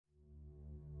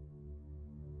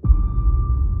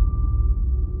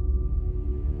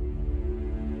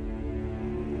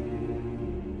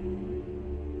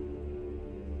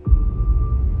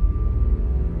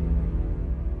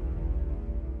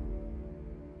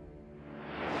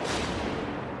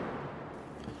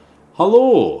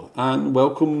Hello, and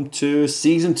welcome to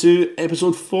Season 2,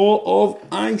 Episode 4 of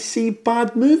I See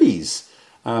Bad Movies.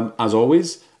 As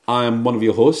always, I am one of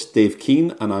your hosts, Dave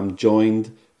Keane, and I'm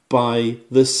joined by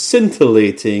the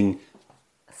scintillating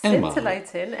Emma.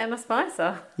 Scintillating Emma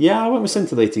Spicer. Yeah, I went with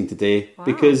scintillating today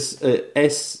because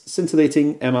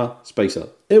scintillating Emma Spicer.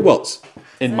 It was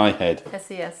in my head.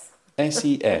 SES.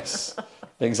 SES.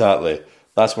 Exactly.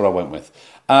 That's what I went with.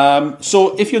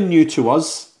 So if you're new to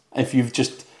us, if you've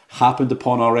just happened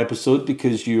upon our episode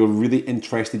because you're really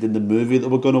interested in the movie that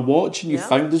we're going to watch and you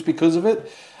found us because of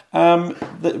it,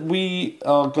 that we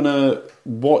are going to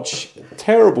watch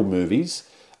terrible movies,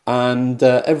 and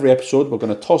every episode we're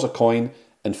going to toss a coin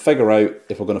and figure out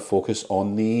if we're going to focus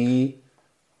on the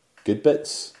good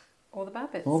bits or the bad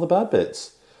bits. or the bad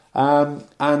bits.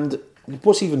 And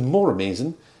what's even more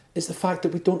amazing is the fact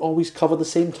that we don't always cover the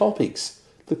same topics.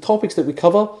 The topics that we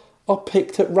cover are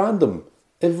picked at random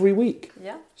every week.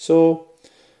 Yeah. So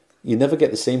you never get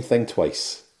the same thing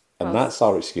twice. And that's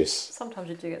our excuse. Sometimes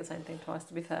you do get the same thing twice,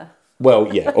 to be fair.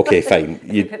 Well, yeah, okay, fine.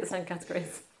 You pick the same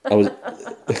categories. I'm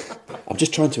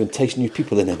just trying to entice new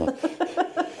people in, Emma.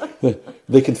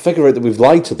 They can figure out that we've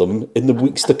lied to them in the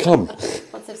weeks to come.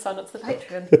 Once they've signed up to the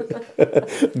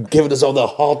Patreon. Giving us all the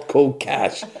hard, cold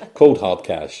cash. Cold, hard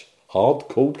cash. Hard,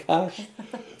 cold cash?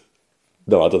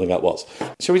 No, I don't think that was.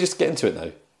 Shall we just get into it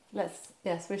now?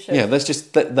 Yes, we should. Yeah, let's.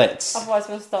 Otherwise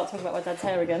we'll start talking about my dad's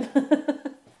hair again.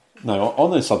 Now,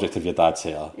 on the subject of your dad's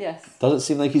hair, yes. Does it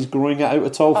seem like he's growing it out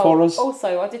at all for us?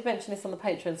 Also, I did mention this on the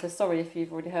Patreon, so sorry if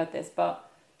you've already heard this, but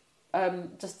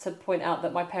just to point out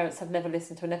that my parents have never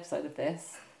listened to an episode of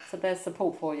this, so there's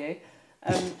support for you.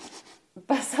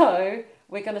 But so,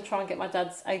 we're going to try and get my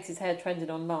dad's 80s hair trending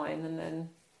online and then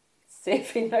see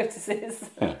if he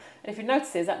notices. Yeah. And if he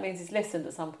notices, that means he's listened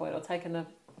at some point or taken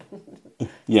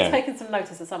some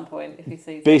notice at some point if he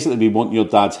sees. Basically, we want your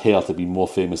dad's hair to be more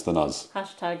famous than us.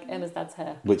 Hashtag Emma's dad's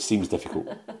hair. Which seems difficult.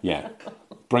 Yeah.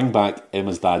 Bring back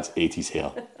Emma's dad's 80s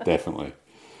hair. Definitely.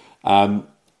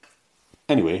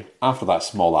 Anyway, after that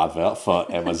small advert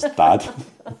for Emma's dad,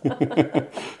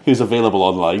 who's available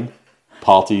online,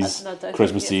 parties,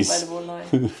 Christmases,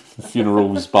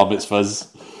 funerals, bar mitzvahs.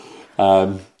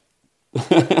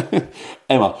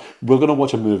 Emma, we're going to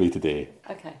watch a movie today.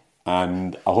 Okay.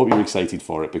 And I hope you're excited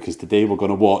for it because today we're going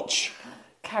to watch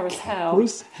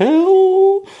CarousHELL.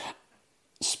 CarousHELL.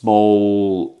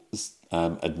 Small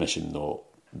admission though,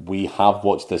 we have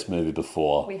watched this movie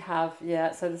before. We have,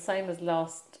 yeah. So the same as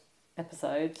last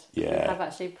episode. Yeah. We have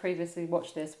actually previously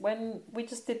watched this when we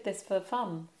just did this for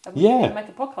fun. And we Yeah. didn't make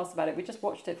a podcast about it. We just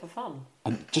watched it for fun.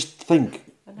 And just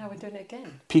think. And now we're doing it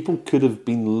again. People could have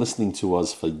been listening to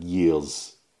us for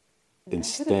years.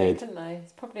 Instead, could have been, couldn't they?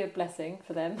 It's probably a blessing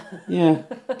for them. Yeah,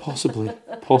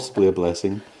 possibly a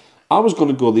blessing. I was going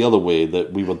to go the other way,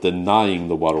 that we were denying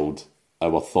the world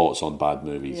our thoughts on bad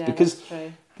movies, because that's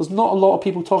true. There's not a lot of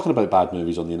people talking about bad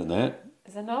movies on the internet.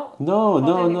 Is there not?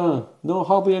 No,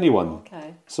 hardly anyone.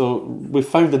 Okay. So we've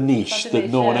found a niche that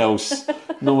no one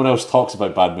else talks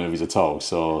about bad movies at all.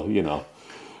 So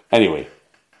anyway,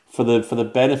 for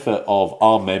the benefit of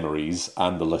our memories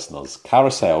and the listeners,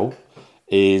 CarousHELL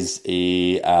is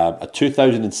a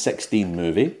 2016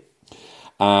 movie,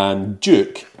 and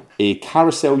Duke, a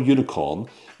carousel unicorn,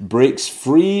 breaks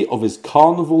free of his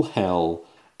carnival hell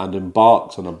and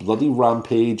embarks on a bloody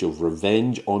rampage of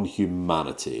revenge on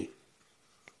humanity.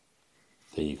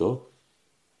 There you go.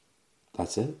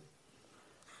 That's it.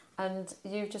 And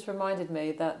you've just reminded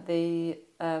me that the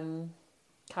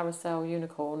carousel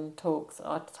unicorn talks,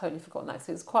 I'd totally forgotten that, because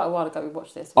it was quite a while ago we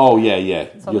watched this. Oh, yeah.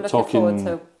 So you're talking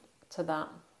forward to that.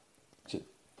 Is it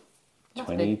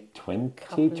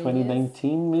 2020,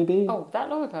 2019 maybe? Oh, that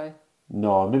long ago?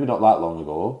 No, maybe not that long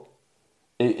ago.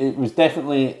 It was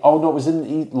definitely... Oh, no, it was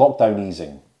in lockdown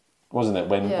easing, wasn't it?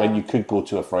 When you could go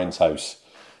to a friend's house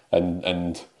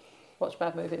and watch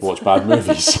bad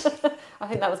movies. I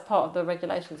think that was part of the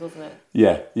regulations, wasn't it?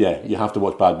 Yeah. You have to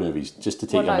watch bad movies just to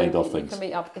take your mind off things. You can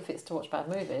meet up if it's to watch bad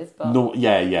movies, but... No,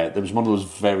 yeah. There was one of those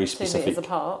very specific,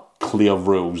 clear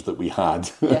rules that we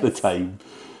had at the time.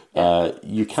 Yeah.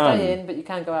 You can... Stay in, but you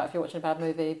can go out if you're watching a bad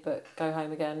movie, but go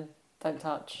home again, don't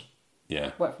touch.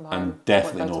 Yeah. Work from home. And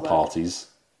definitely no parties.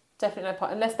 Definitely no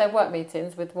parties. Unless they're work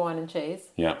meetings with wine and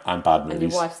cheese. Yeah, and bad movies.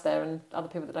 And your wife's there and other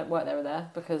people that don't work there are there,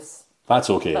 because... That's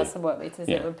okay. That's some work meetings,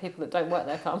 isn't it, when people that don't work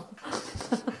there come.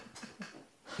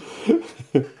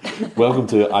 Welcome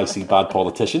to I See Bad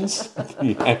Politicians,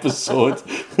 the episode.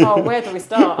 Oh, where do we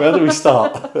start?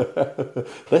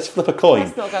 Let's flip a coin.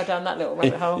 Let's not go down that little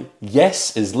rabbit hole.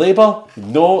 Yes is Labour,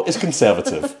 no is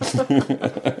Conservative.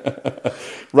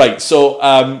 Right, so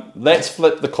let's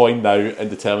flip the coin now and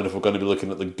determine if we're going to be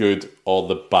looking at the good or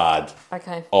the bad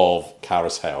of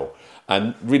CarousHELL.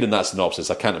 And reading that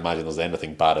synopsis, I can't imagine there's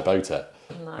anything bad about it.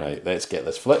 No. Right, let's get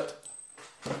this flipped.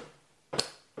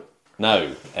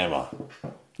 Now, Emma,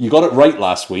 you got it right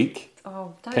last week.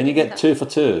 Oh, Can you get 2 for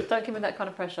 2? Don't give me that kind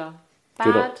of pressure.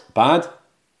 Bad?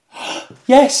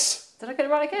 Yes! Did I get it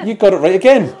right again? You got it right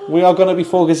again. We are going to be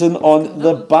focusing on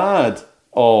the bad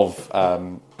of...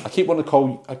 I keep wanting to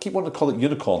call it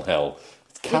Unicorn Hell.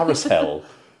 It's CarousHELL.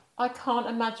 I can't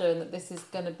imagine that this is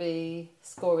going to be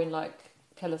scoring like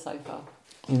Killer Sofa.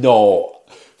 No.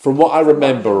 From what I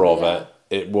remember of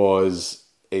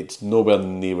it's nowhere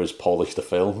near as polished a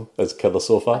film as Killer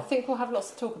Sofa. I think we'll have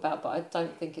lots to talk about, but I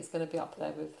don't think it's going to be up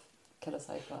there with Killer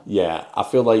Sofa. Yeah, I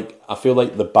feel like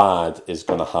the bad is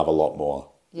going to have a lot more.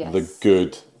 Yes. The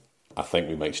good, I think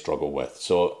we might struggle with.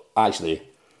 So actually,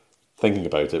 thinking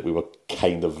about it, we were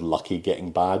kind of lucky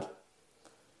getting bad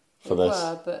for this. We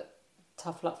were, but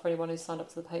tough luck for anyone who signed up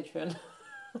to the Patreon.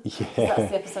 Yeah.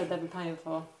 That's the episode they'll be paying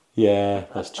for. Yeah,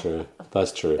 that's true.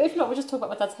 That's true. But if not, we'll just talk about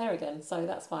my dad's hair again, so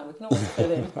that's fine. We can always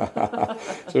fill in.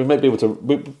 So we might be able to.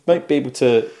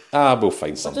 We'll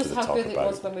find something to talk about. Just how good it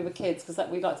was when we were kids, because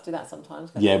we like to do that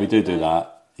sometimes. Yeah, we do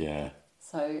that. Yeah.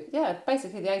 So yeah,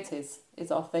 basically the 80s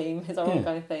is our theme, is our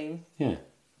ongoing theme. Yeah,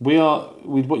 we are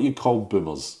with what you call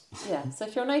boomers. Yeah. So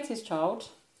if you're an 80s child,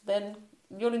 then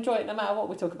you'll enjoy it no matter what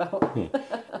we talk about. Yeah.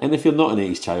 And if you're not an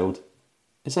 80s child,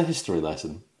 it's a history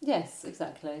lesson. Yes,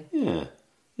 exactly. Yeah.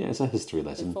 Yeah, it's a history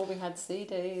lesson. Before we had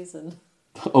CDs and...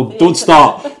 Oh, don't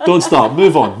start. Don't start.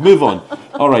 Move on.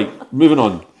 All right, moving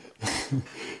on.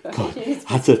 God,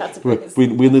 we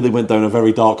nearly went down a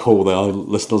very dark hole there,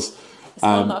 listeners. It's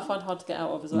one that I find hard to get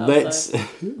out of as well.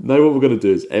 Now what we're going to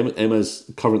do is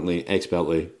Emma's currently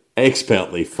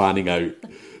expertly fanning out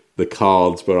the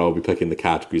cards where I'll be picking the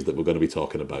categories that we're going to be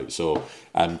talking about. So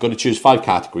I'm going to choose 5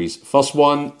 categories. First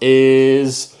one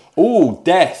is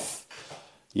death.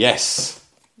 Yes.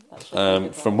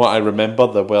 From what I remember,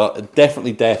 there were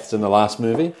definitely deaths in the last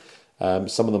movie.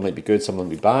 Some of them might be good, some of them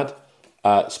might be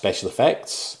bad. Special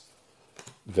effects.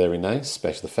 Very nice,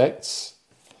 special effects.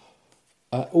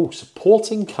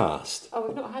 Supporting cast. Oh,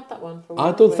 we've not had that one for a while.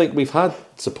 I don't think we've had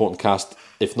supporting cast,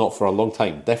 if not for a long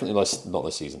time. Definitely not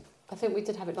this season. I think we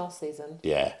did have it last season.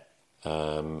 Yeah.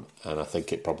 And I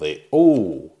think it probably...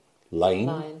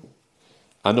 Line.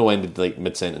 I know I ended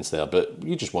mid-sentence there, but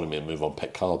you just wanted me to move on,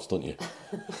 pick cards, don't you?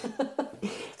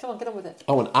 Come on, get on with it.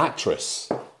 An actress.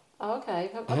 Oh, okay. I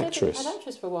don't think we've had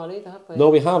actress for a while either, have we? No,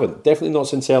 we haven't. Definitely not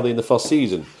since early in the first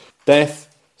season.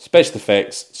 Death, special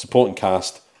effects, supporting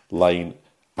cast, line,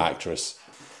 actress,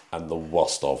 and the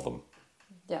worst of them.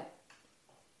 Yeah.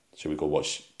 Should we go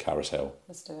watch CarousHELL?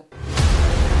 Let's do it.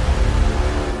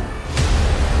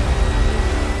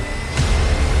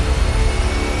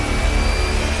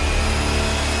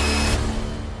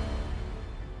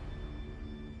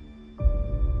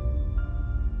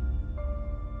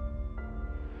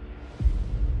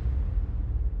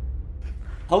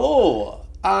 Hello,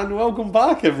 and welcome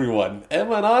back, everyone.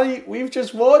 Emma and we've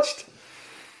just watched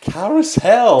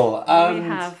CarousHELL. We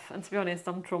have, and to be honest,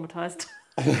 I'm traumatised.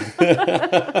 But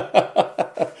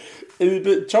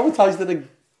traumatised in a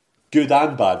good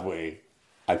and bad way,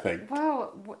 I think.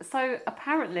 Well, so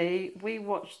apparently we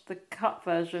watched the cut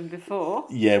version before.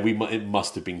 Yeah, it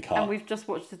must have been cut. And we've just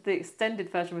watched the extended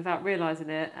version without realising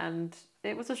it, and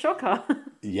it was a shocker.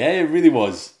 Yeah, it really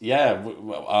was. Yeah,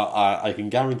 I can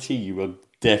guarantee you were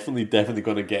definitely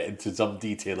going to get into some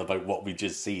detail about what we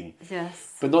just seen.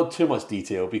 Yes. But not too much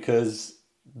detail, because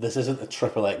this isn't a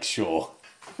XXX show.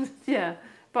 Yeah,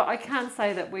 but I can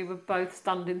say that we were both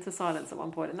stunned into silence at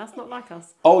one point, and that's not like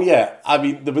us. Oh yeah, I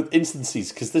mean there were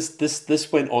instances, because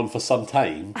this went on for some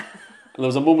time, and there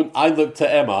was a moment I looked at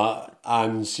Emma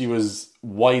and she was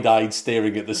wide-eyed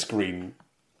staring at the screen,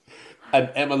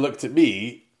 and Emma looked at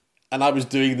me and I was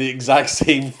doing the exact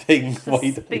same thing.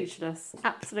 Speechless,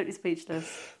 absolutely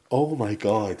speechless. Oh my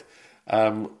god.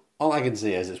 All I can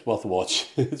say is it's worth a watch.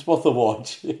 It's worth a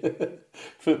watch.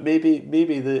 But maybe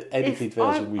the edited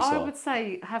version we saw. I would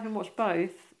say, having watched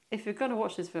both, if you're going to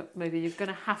watch this movie, you're going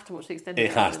to have to watch the extended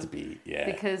version. It has to be, yeah.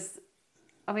 Because,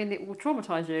 I mean, it will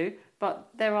traumatise you, but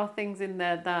there are things in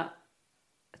there that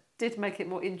did make it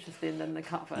more interesting than the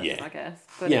cut version, I guess.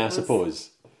 But I suppose.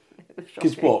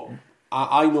 Because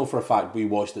I know for a fact we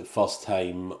watched it first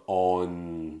time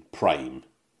on Prime.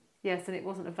 Yes, and it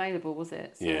wasn't available, was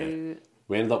it? So... Yeah.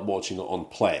 We ended up watching it on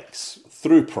Plex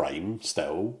through Prime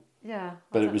still. Yeah.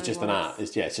 But it was just an app.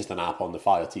 It's just an app on the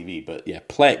Fire TV. But yeah,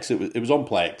 Plex, it was on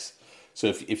Plex. So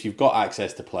if you've got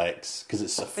access to Plex, because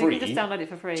it's free, you can just download it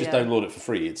for free. Just download it for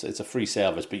free. It's a free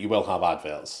service, but you will have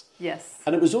adverts. Yes.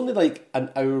 And it was only like an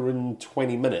hour and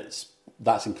 20 minutes.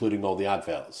 That's including all the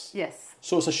adverts. Yes.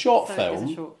 So it's a short film.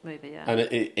 It's a short movie, yeah. And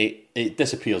it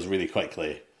disappears really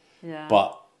quickly. Yeah.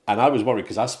 And I was worried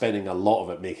because I was spending a lot of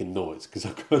it making notes because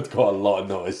I've got a lot of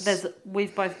notes.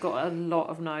 We've both got a lot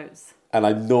of notes. And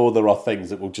I know there are things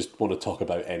that we'll just want to talk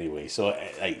about anyway. So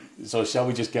shall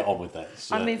we just get on with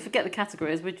this? I mean, forget the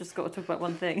categories. We've just got to talk about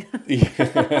one thing.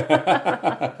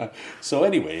 So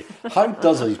anyway, how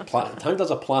does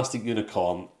a plastic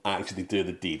unicorn actually do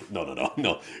the deed?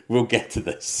 No. We'll get to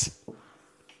this.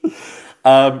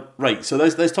 Right. So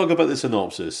let's talk about the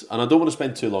synopsis. And I don't want to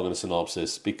spend too long on the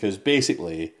synopsis because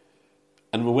basically,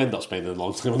 and we'll end up spending a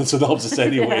long time on the synopsis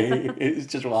anyway. It's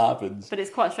just what happens. But it's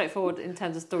quite straightforward in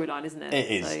terms of storyline, isn't it?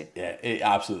 It is. So. Yeah, it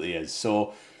absolutely is.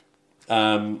 So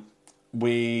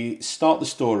we start the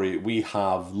story. We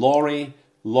have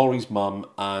Laurie's mum,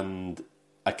 and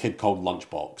a kid called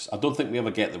Lunchbox. I don't think we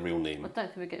ever get the real name. I don't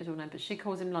think we get his real name, but she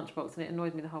calls him Lunchbox, and it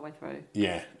annoyed me the whole way through.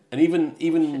 Yeah, and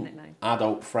even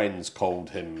adult friends called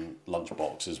him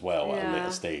Lunchbox as well at a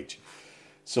later stage.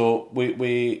 So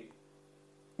we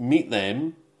meet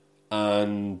them,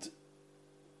 and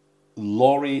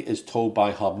Laurie is told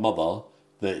by her mother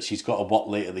that she's got to work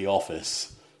late at the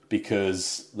office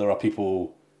because there are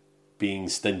people being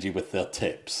stingy with their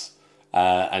tips.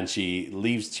 And she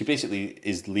basically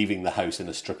is leaving the house in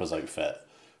a stripper's outfit.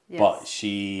 Yes. But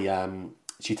she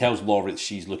tells Laurie that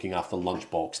she's looking after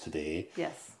Lunchbox today.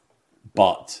 Yes.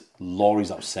 But Laurie's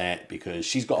upset because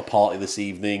she's got a party this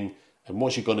evening, and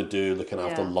what's she going to do looking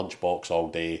after Lunchbox all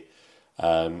day?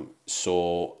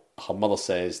 So her mother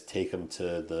says take him to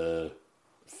the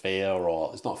fair,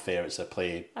 or it's not fair, it's a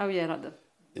play. Oh yeah, like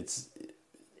it's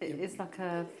like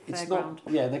a fairground.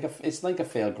 It's like a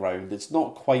fairground.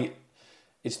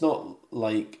 It's not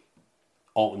like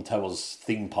Alton Towers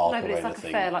theme park or anything. No, but it's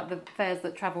like a fair, like the fairs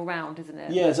that travel round, isn't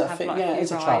it? Yeah, it's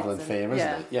a travelling fair, isn't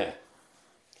it? Yeah.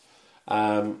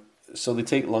 So they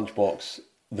take Lunchbox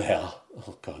there.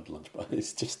 Oh God, Lunchbox!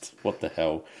 It's just what the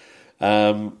hell.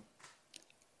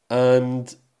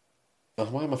 And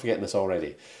why am I forgetting this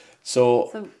already?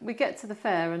 So we get to the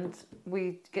fair and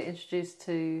we get introduced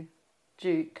to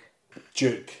Duke.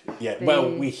 Yeah.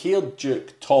 Well, we hear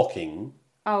Duke talking.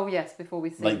 Oh yes, before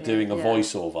we see him. Doing a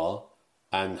voiceover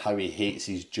and how he hates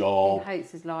his job. He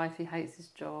hates his life, he hates his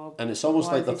job. And it's almost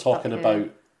like they're talking about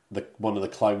one of the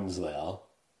clowns there.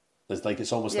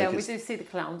 It's almost like we do see the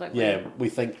clown, don't we? Yeah, we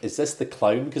think, is this the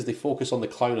clown? Because they focus on the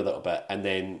clown a little bit, and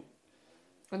then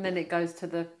it goes to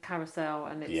the carousel,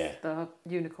 and it's the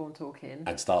unicorn talking.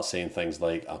 And starts saying things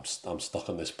like, I'm stuck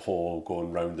on this pole,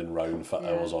 going round and round for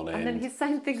hours on end. And then he's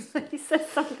saying things, he says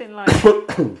something like,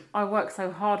 I work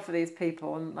so hard for these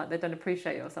people, and like they don't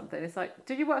appreciate it or something. It's like,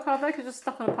 do you work hard though? Because you're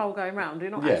stuck on a pole going round.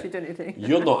 You're not actually doing anything.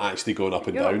 You're not actually going up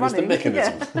and down. It's the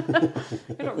mechanism. Yeah.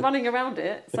 You're not running around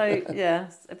it. So, yeah.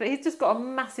 But he's just got a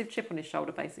massive chip on his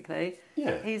shoulder, basically.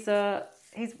 Yeah.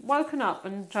 He's woken up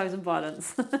and chosen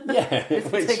violence. Yeah, this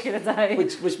particular day.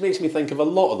 Which makes me think of a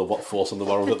lot of the workforce in the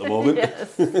world at the moment.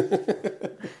 Yes.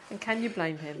 And can you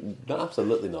blame him? No,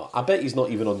 absolutely not. I bet he's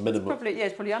not even on minimum.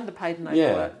 He's probably underpaid and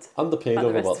overworked. Underpaid,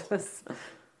 overworked.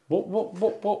 What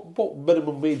What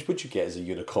minimum wage would you get as a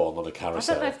unicorn on a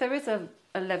carousel? I don't know if there is a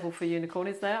level for unicorn,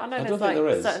 is there? I know there's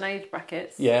there certain age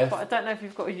brackets. Yeah. But I don't know if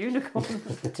you've got a unicorn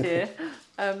tier.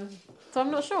 So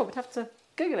I'm not sure. We'd have to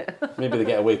Google it. Maybe they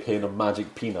get away paying them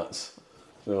magic peanuts.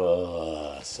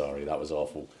 Oh, sorry, that was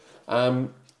awful.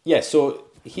 So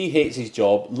he hates his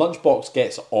job. Lunchbox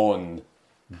gets on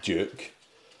Duke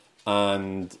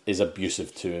and is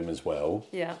abusive to him as well.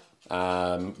 Yeah.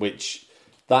 Which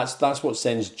that's what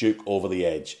sends Duke over the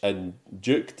edge, and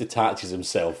Duke detaches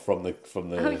himself from the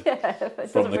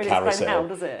carousel. How,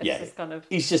 does it? Yeah, just kind of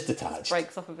he's just detached.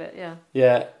 Breaks off of it. Yeah.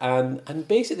 Yeah, and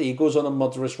basically he goes on a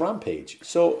murderous rampage.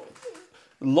 So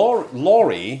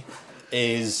Laurie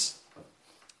is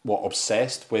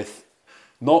obsessed with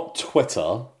not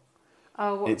Twitter.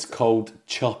 Oh, it's called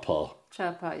Chirper.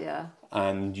 Chirper, yeah.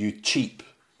 And you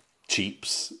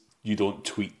cheaps. You don't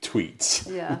tweet tweets.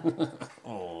 Yeah.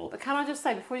 But can I just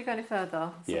say, before you go any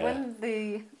further, when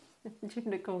the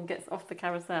unicorn gets off the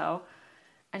carousel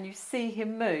and you see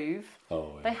him move,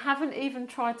 they haven't even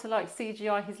tried to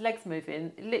CGI his legs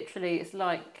moving. Literally, it's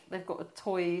like they've got a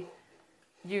toy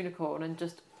unicorn and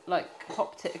just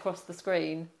hopped it across the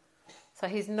screen. So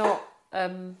he's not...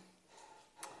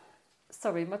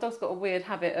 Sorry, my dog's got a weird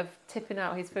habit of tipping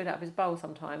out his food out of his bowl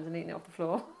sometimes and eating it off the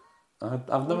floor.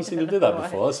 I've never seen him do that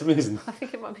before. That's amazing. I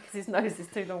think it might be because his nose is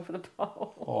too long for the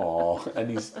bowl. Oh, and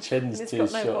his chin's too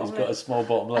short. He's got a small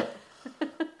bottom lip.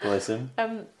 Bless him.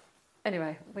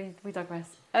 Anyway, we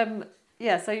digress.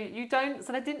 So you don't.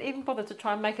 So they didn't even bother to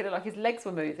try and make it look like his legs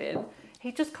were moving.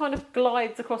 He just kind of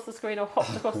glides across the screen or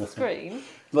hops across the screen.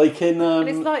 Like in and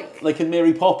it's like in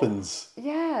Mary Poppins.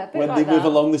 Yeah, a bit when like they move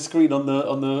along the screen on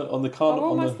the car. Or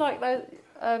almost like those,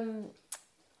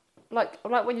 like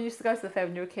when you used to go to the fair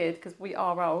when you were a kid, because we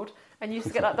are old, and you used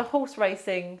to get like the horse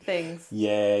racing things.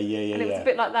 Yeah. And it was a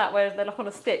bit like that, where they're like on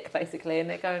a stick basically, and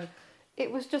they're going.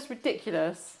 It was just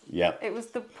ridiculous. Yeah. It was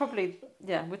we're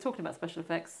talking about special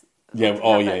effects. Yeah. That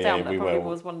probably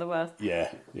was one of the worst.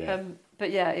 Yeah.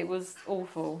 But yeah, it was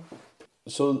awful.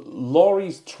 So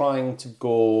Laurie's trying to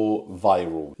go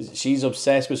viral. She's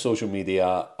obsessed with social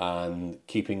media and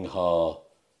keeping her.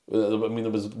 I mean,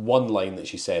 there was one line that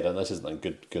she said, and this isn't a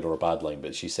good or a bad line,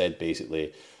 but she said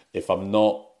basically, if I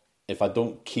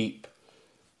don't keep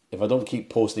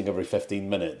posting every 15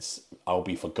 minutes, I'll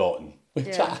be forgotten.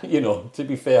 Which, to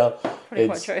be fair,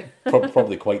 it's quite true.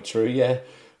 Probably quite true, yeah.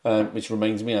 Which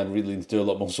reminds me, I'm really need to do a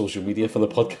lot more social media for the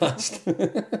podcast.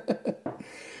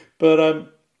 But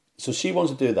so she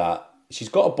wants to do that. She's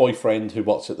got a boyfriend who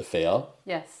works at the fair.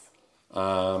 Yes.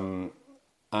 And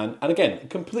again,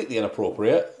 completely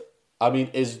inappropriate. I mean,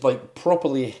 is like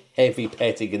properly heavy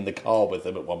petting in the car with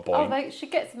him at one point. Oh, she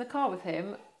gets in the car with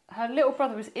him. Her little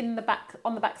brother is on the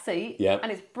back seat. Yeah.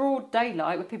 And it's broad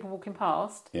daylight with people walking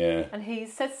past. Yeah. And he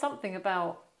says something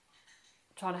about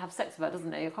trying to have sex with her,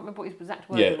 doesn't he? I can't remember what his exact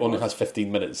word was. Yeah, only has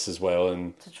 15 minutes as well,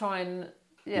 and to try and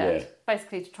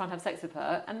basically to try and have sex with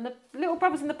her. And the little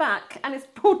brother's in the back, and it's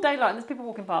broad daylight, and there's people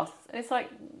walking past, and it's like,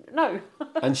 no.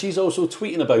 And she's also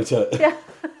tweeting about it. Yeah.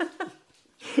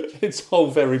 It's all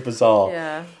very bizarre.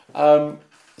 Yeah.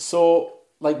 So,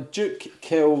 like, Duke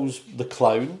kills the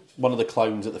clown, one of the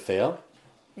clowns at the fair.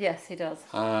 Yes, he does.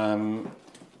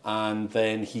 And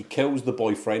then he kills the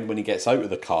boyfriend when he gets out of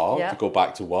the car to go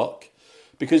back to work.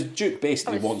 Because Duke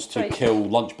basically wants to kill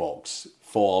Lunchbox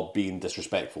for being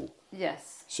disrespectful.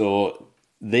 Yes. So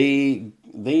they.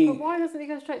 But why doesn't he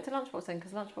go straight to Lunchbox then?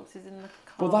 Because Lunchbox is in the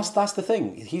car. Well, that's the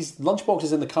thing. Lunchbox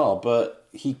is in the car, but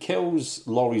he kills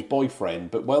Laurie's boyfriend.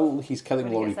 But while he's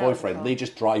killing Laurie's boyfriend, they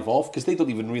just drive off because they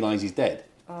don't even realise he's dead.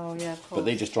 Oh yeah, of course. But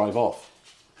they just drive off.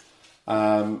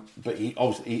 But he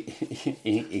obviously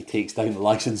he takes down the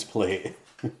license plate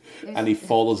and he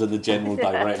follows in the general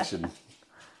direction.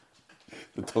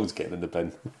 The dog's getting in the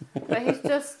bin. But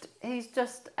he's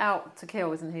just out to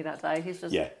kill, isn't he, that day? He's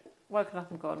just woken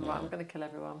up and gone, right, I'm going to kill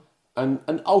everyone.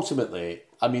 And ultimately,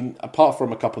 I mean, apart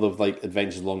from a couple of like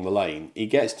adventures along the line, he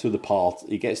gets to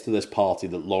this party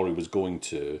that Laurie was going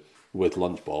to with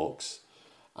Lunchbox,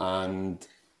 and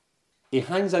he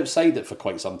hangs outside it for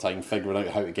quite some time, figuring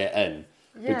out how to get in.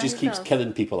 Yeah, but just keeps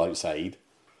killing people outside.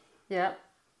 Yeah.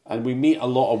 And we meet a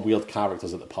lot of weird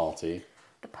characters at the party.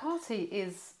 The party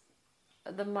is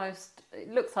it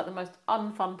looks like the most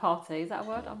unfun party. Is that a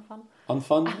word, unfun?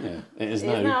 Unfun? Yeah, it is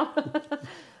now.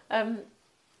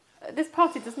 This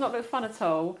party does not look fun at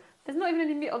all. There's not even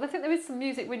any music. I think there is some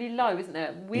music really low, isn't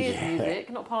there? Weird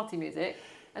music, not party music.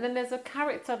 And then there's a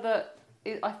character that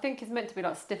I think is meant to be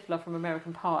like Stifler from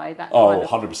American Pie.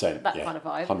 100%. That kind of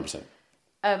vibe.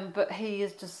 100%. But he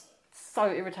is just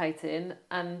so irritating,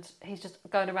 and he's just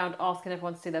going around asking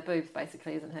everyone to see their boobs,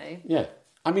 basically, isn't he? Yeah.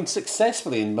 I mean,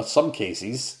 successfully in some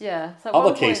cases. Yeah. So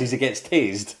other cases, he gets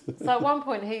tased. So at one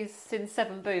point, he's seen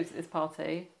 7 boobs at this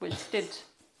party, which did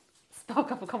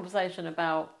spark up a conversation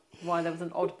about why there was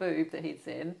an odd boob that he'd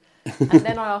seen. And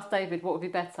then I asked David what would be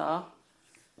better,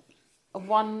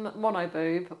 one mono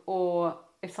boob, or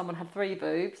if someone had 3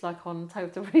 boobs, like on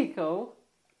Total Recall.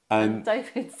 And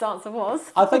David's answer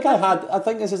was... I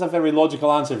think this is a very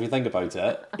logical answer if you think about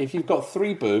it. If you've got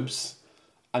 3 boobs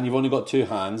and you've only got 2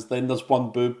 hands, then there's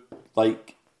 1 boob,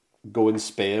 like, going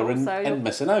spare and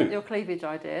missing out. Your cleavage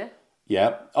idea.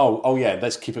 Yeah. Oh yeah,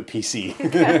 let's keep it PC. You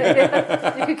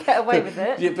could get away with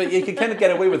it. Yeah, but you could kind of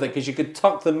get away with it because you could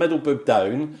tuck the middle boob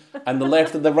down and the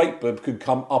left and the right boob could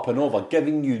come up and over,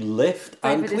 giving you lift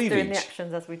and cleavage. David is doing the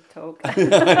actions as we talk.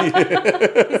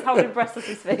 He's holding breasts as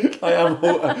we speak.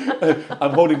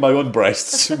 I'm holding my own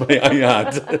breasts, may I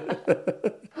add.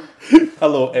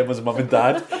 Hello, Emma's mum and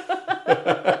dad.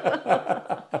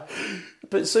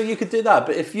 But so you could do that,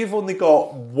 but if you've only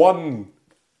got 1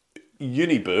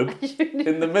 uni boob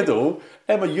in the middle,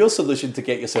 Emma, your solution to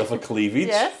get yourself a cleavage...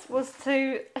 Yes, was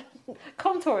to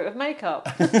contour it with makeup.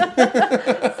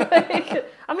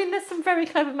 I mean, there's some very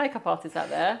clever makeup artists out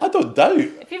there. I don't doubt.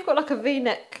 If you've got like a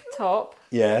V-neck top...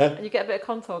 Yeah. And you get a bit of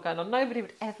contour going on, nobody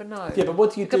would ever know. Yeah, but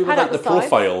what do you do with like the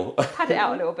profile? Pad it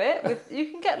out a little bit.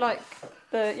 You can get like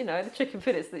the chicken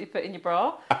fillets that you put in your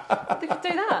bra. They could do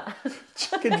that.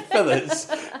 Chicken fillets?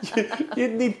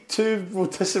 You'd need 2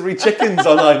 rotisserie chickens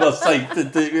on either side to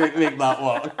make that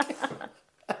work.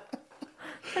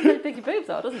 Depends how big your boobs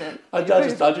are, doesn't it? I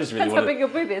just really Depends want how big your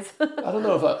boob is. I don't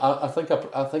know if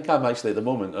I think I'm actually at the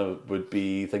moment I would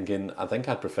be thinking I think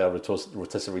I'd prefer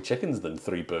rotisserie chickens than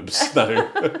 3 boobs now.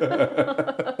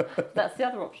 That's the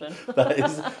other option.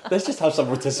 Let's just have some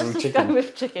rotisserie chicken. Go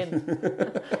with chicken.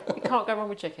 You can't go wrong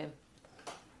with chicken.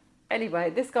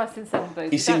 Anyway, this guy's seen 7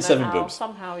 boobs. He's seen 7 boobs.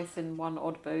 Somehow he's seen 1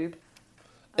 odd boob.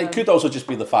 It could also just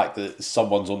be the fact that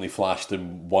someone's only flashed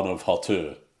in one of her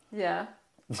 2. Yeah.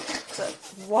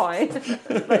 That's why.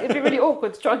 It'd be really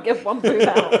awkward to try and get 1 boob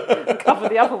out and cover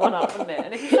the other one up, wouldn't it?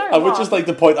 And if you show I would just like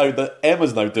to point out that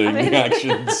Emma's now doing the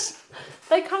actions.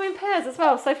 They come in pairs as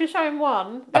well, so if you're showing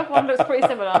one, the other one looks pretty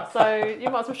similar, so you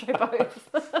might as well show both.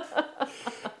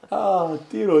 Oh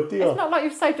dear. It's not like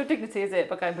you've saved your dignity, is it?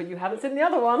 By going, but you haven't seen the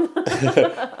other one.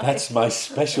 That's my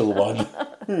special one.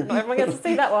 Not everyone gets to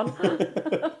see that one.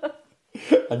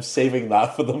 I'm saving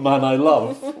that for the man I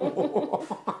love.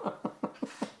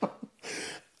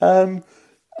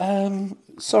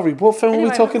 Sorry, what film are we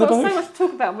talking about? We've got so much to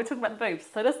talk about, and we're talking about the boobs,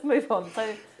 so let's move on.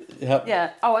 So, yep.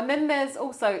 Yeah. Oh, and then there's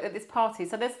also at this party,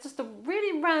 so there's just a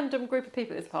really random group of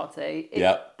people at this party.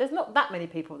 There's not that many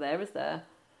people there, is there?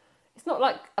 It's not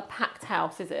like a packed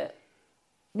house, is it?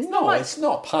 It's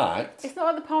not packed. It's not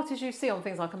like the parties you see on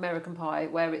things like American Pie,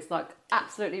 where it's like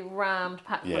absolutely rammed,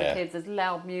 packed full of kids, there's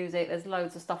loud music, there's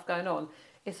loads of stuff going on.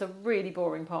 It's a really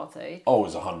boring party. Oh,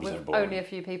 it's 100% with boring. Only a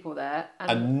few people there.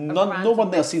 And no one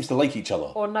there seems to like each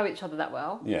other. Or know each other that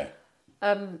well. Yeah.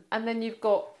 And then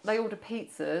they order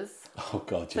pizzas. Oh,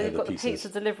 God, So you've got the pizza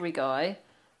delivery guy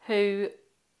who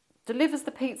delivers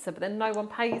the pizza, but then no one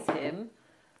pays him.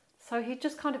 So he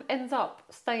just kind of ends up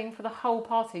staying for the whole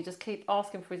party, just keep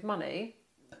asking for his money.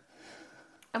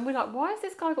 And we're like, why has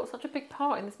this guy got such a big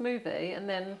part in this movie? And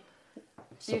then...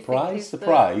 Surprise.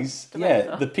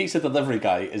 Yeah, the pizza delivery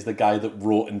guy is the guy that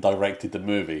wrote and directed the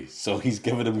movie. So he's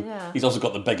given him... Yeah. He's also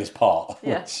got the biggest part.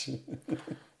 Yeah. So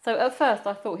at first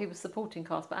I thought he was supporting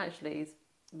cast, but actually he's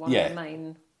one of the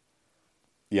main...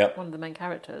 Yep. One of the main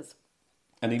characters.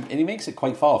 And he makes it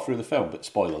quite far through the film, but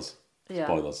spoilers. Yeah.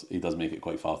 Spoilers. He does make it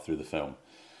quite far through the film.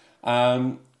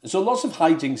 So lots of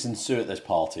hijinks ensue at this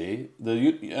party.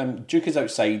 The Duke is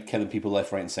outside killing people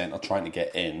left, right and centre, trying to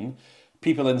get in.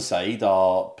 People inside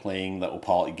are playing little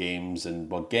party games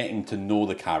and we're getting to know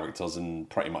the characters and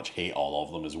pretty much hate all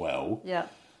of them as well. Yeah.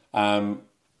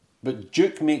 But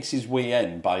Duke makes his way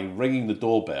in by ringing the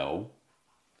doorbell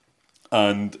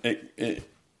and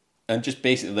and just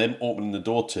basically them opening the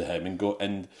door to him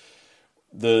and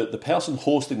the person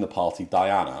hosting the party,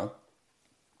 Diana,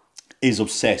 is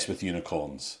obsessed with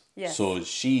unicorns. Yes. So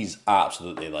she's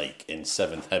absolutely like in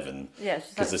 7th heaven. Yeah,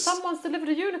 she's like, someone's delivered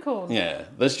a unicorn. Yeah,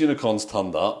 this unicorn's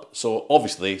turned up. So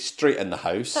obviously, straight in the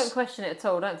house. Don't question it at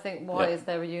all. Don't think, why is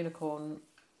there a unicorn?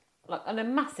 And a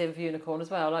massive unicorn as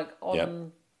well, like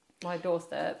on my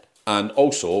doorstep. And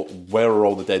also, where are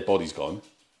all the dead bodies gone?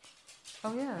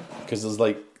 Oh, yeah. Because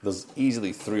there's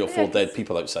easily 3 or 4 dead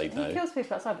people outside now. He kills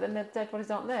people outside, but then the dead bodies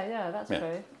aren't there. Yeah, that's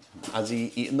true. Has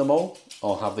he eaten them all?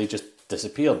 Or have they just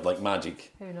disappeared like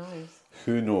magic? Who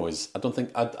knows? I don't think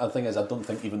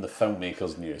even the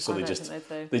filmmakers knew. So they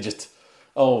just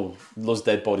those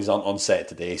dead bodies aren't on set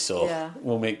today, so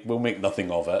we'll make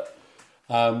nothing of it.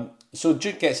 So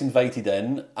Duke gets invited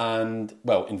in,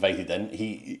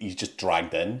 he's just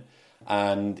dragged in,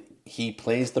 and he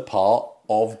plays the part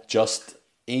of just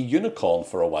a unicorn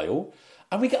for a while,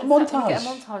 and we get a montage. We get a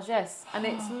montage, yes, and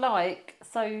it's like,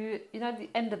 so you know the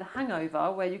end of The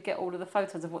Hangover where you get all of the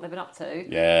photos of what they've been up to.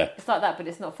 Yeah, it's like that, but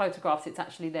it's not photographs. It's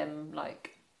actually them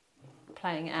like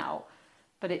playing it out.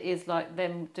 But it is like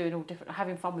them doing all different,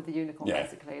 having fun with the unicorn,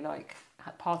 basically, like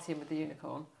partying with the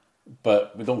unicorn.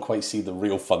 But we don't quite see the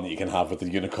real fun that you can have with the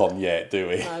unicorn yet, do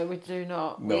we? No, we do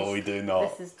not. No, we do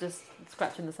not. This is just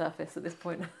scratching the surface at this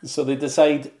point. So they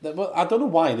decide, well, I don't know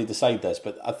why they decide this,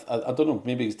 but I don't know,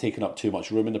 maybe it's taking up too much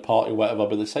room in the party or whatever,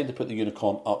 but they decide to put the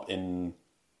unicorn up in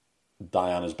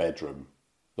Diana's bedroom,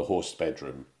 the host's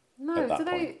bedroom. No,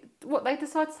 they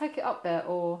decide to take it up there,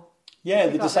 or... Yeah,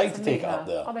 they decide to take it up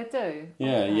there. Oh, they do?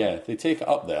 Yeah, they take it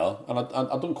up there, and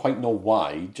I don't quite know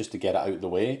why, just to get it out of the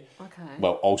way. Okay.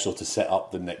 Well, also to set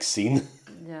up the next scene.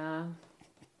 Yeah.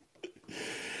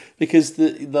 Because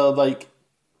they're like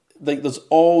there's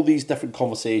all these different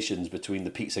conversations between the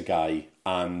pizza guy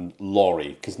and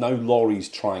Laurie, because now Laurie's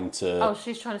trying to... Oh,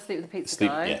 she's trying to sleep with the pizza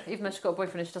guy, even though she's got a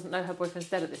boyfriend and she doesn't know her boyfriend's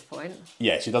dead at this point.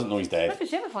 Yeah, she doesn't know he's dead. I don't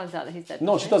think she ever finds out that he's dead.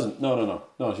 No, she doesn't. No,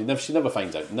 she never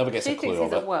finds out. Never gets a clue of it. She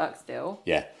thinks he's at work still.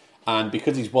 Yeah. And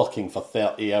because he's working for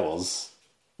 30 hours,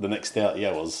 the next 30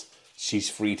 hours, she's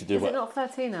free to do Is it not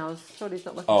 13 hours? Surely he's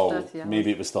not working 30 hours.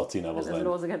 Maybe it was 13 hours There's then.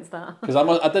 laws against that. Because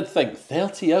I did think,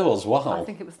 30 hours, wow. I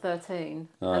think it was 13.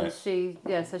 Right. And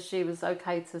so she was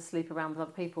okay to sleep around with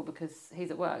other people because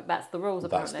he's at work. That's the rules,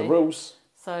 apparently. That's the rules.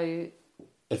 So...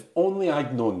 If only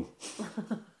I'd known.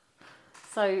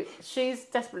 So she's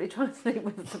desperately trying to sleep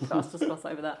with the... I'll just gloss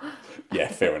over that. Yeah,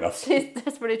 fair enough. She's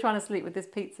desperately trying to sleep with this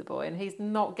pizza boy and he's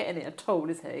not getting it at all,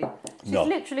 is he? She's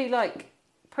literally like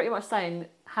pretty much saying,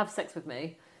 have sex with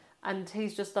me. And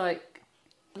he's just like,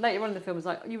 later on in the film, it's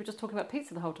like, you were just talking about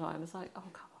pizza the whole time. It's like, oh,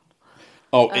 come on.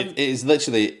 Oh, it is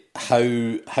literally how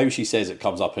she says it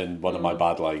comes up in one of my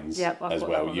bad lines as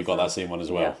well. You got that same one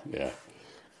as well. Yeah.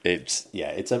 It's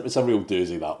a real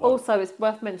doozy, that one. Also, it's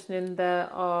worth mentioning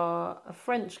there are a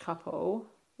French couple.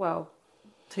 Well,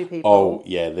 two people. Oh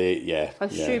yeah, I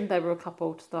assumed they were a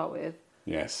couple to start with.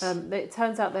 Yes. It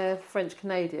turns out they're French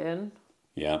Canadian.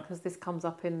 Yeah. Because this comes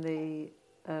up in the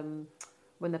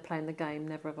when they're playing the game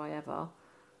Never Have I Ever.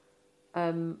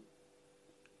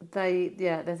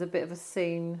 There's a bit of a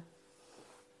scene.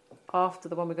 After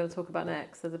the one we're going to talk about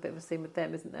next, there's a bit of a scene with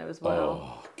them, isn't there, as well?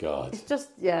 Oh, God. It's just,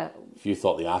 yeah. If you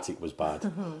thought the attic was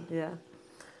bad. Yeah.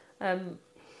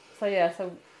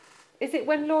 So is it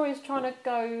when Laurie's trying to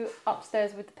go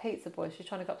upstairs with the pizza boy? She's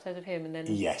trying to go upstairs with him and then...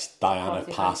 Yes, Diana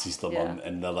passes them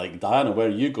and they're like, Diana, where are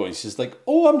you going? She's like,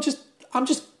 oh, I'm just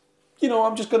going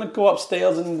to go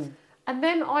upstairs and... And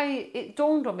then it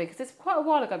dawned on me, because it's quite a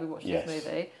while ago we watched this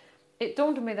movie, it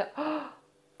dawned on me that,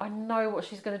 I know what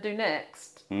she's going to do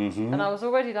next. Mm-hmm. And I was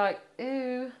already like,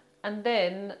 ooh. And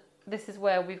then this is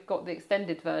where we've got the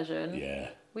extended version. Yeah.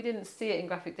 We didn't see it in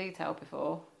graphic detail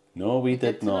before. No, we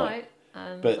did not. Tonight,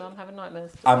 and but I'm having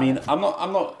nightmares. I mean, I'm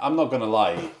not going to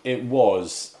lie. It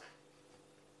was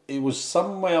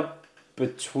somewhere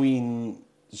between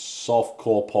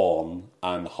softcore porn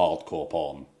and hardcore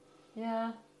porn.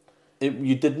 Yeah.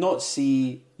 You did not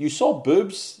see... You saw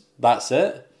boobs, that's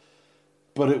it.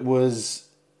 But it was...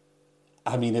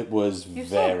 I mean, it was you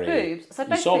very... Saw boobs. So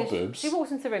you saw boobs. She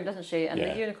walks into the room, doesn't she? And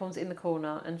the unicorn's in the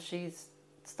corner and she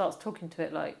starts talking to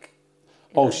it like...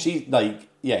 she's like...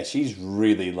 Yeah, she's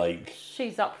really like...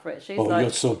 She's up for it. She's you're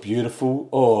so beautiful.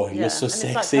 Oh, you're so and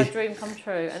sexy. It's like her dream come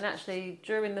true. And actually,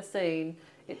 during the scene,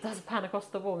 it does pan across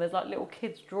the wall and there's like little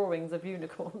kids' drawings of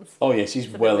unicorns. Oh, yeah, she's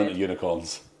well into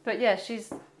unicorns. But yeah, she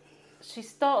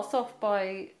starts off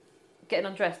by getting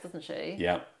undressed, doesn't she?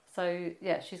 Yeah. So,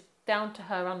 yeah, she's down to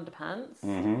her underpants.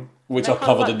 Mm-hmm. Which are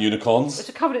covered in unicorns. Which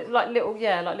are covered in like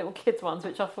little kids' ones,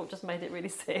 which I thought just made it really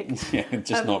sick. Yeah,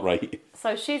 just not right.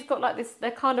 So she's got like this,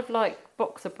 they're kind of like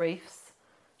boxer briefs.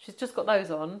 She's just got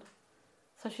those on.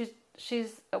 So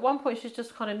she's at one point she's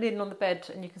just kind of kneeling on the bed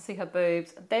and you can see her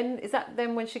boobs. Then, is that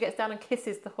then when she gets down and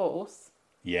kisses the horse?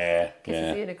 Yeah,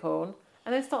 Kisses the unicorn.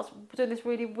 And then starts doing this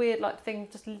really weird like thing,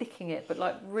 just licking it, but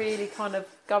like really kind of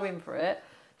going for it.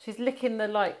 She's licking the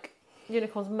like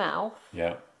unicorn's mouth.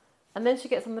 Yeah. And then she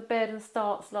gets on the bed and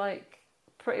starts like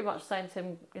pretty much saying to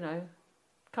him,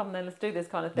 come then, let's do this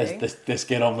kind of thing. Let's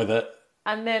get on with it.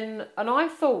 And I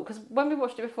thought, because when we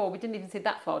watched it before, we didn't even see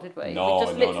that far, did we? No, we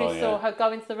just literally saw her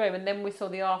go into the room and then we saw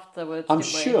the afterwards, I'm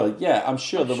sure there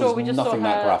was nothing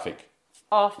that graphic.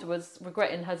 Afterwards,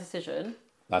 regretting her decision.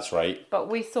 That's right. But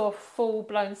we saw a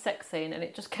full-blown sex scene and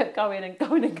it just kept going and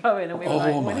going and going and we were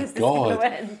like, when is this going to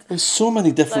end? There's so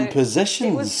many different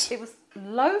positions. It was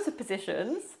loads of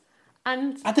positions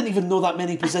and... I didn't even know that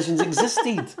many positions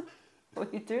existed. Well,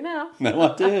 you do now. No,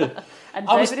 I do. And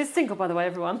David is single, by the way,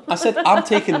 everyone. I said, I'm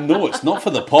taking notes, not for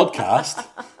the podcast.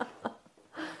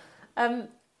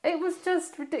 It was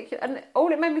just ridiculous. And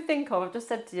all it made me think of, I've just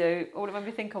said to you, all it made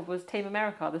me think of was Team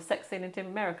America, the sex scene in Team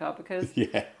America, because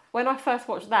when I first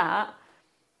watched that,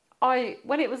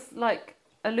 when it was like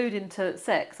alluding to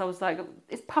sex, I was like,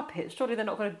 it's puppets, surely they're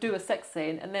not going to do a sex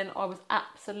scene. And then I was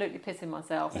absolutely pissing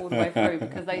myself all the way through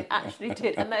because they actually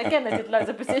did. And they did loads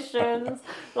of positions.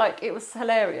 Like, it was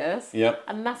hilarious. Yep.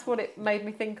 And that's what it made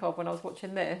me think of when I was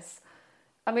watching this.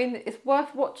 I mean, it's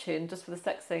worth watching just for the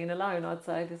sex scene alone, I'd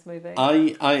say, this movie.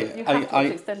 You have to watch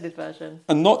the extended version.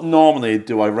 And not normally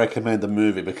do I recommend a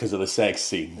movie because of the sex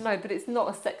scene. No, but it's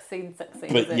not a sex scene. But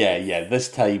this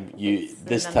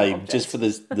time just for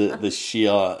the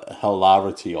sheer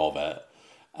hilarity of it,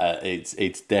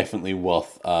 it's definitely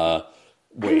worth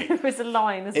wait. There is a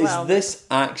line as well. Is this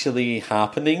actually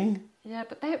happening? Yeah,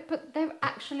 but they're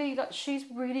actually like, she's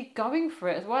really going for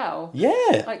it as well. Yeah,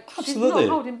 like absolutely. She's not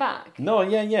holding back. No,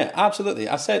 yeah, absolutely.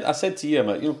 I said to you,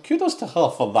 like, kudos to her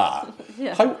for that.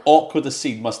 Yeah. How awkward a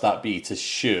scene must that be to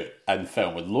shoot and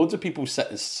film with loads of people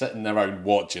sitting around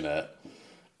watching it,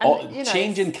 And,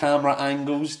 changing camera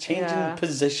angles, changing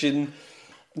position,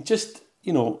 just,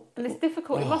 And it's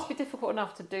difficult. It must be difficult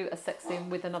enough to do a sex scene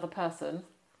with another person,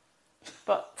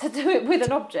 but to do it with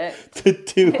an object. Actors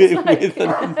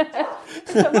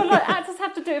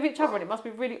have to do it with each other, and it must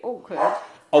be really awkward.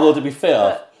 Although, to be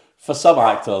fair, for some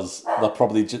actors, they're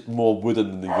probably just more wooden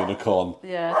than the unicorn.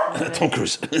 Yeah. Tom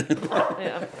Cruise.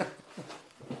 Yeah.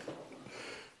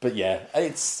 But yeah,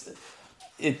 it's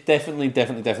definitely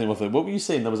worth it. What were you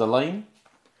saying? There was a line?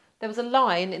 There was a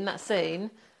line in that scene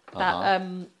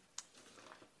that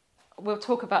we'll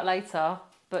talk about later.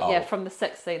 But from the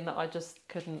sex scene that I just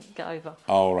couldn't get over.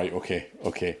 Oh, right,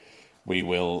 okay. We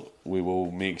will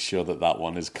make sure that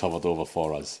one is covered over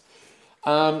for us.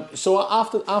 So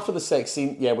after the sex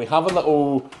scene, we have a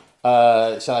little,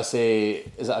 shall I say,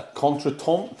 is it a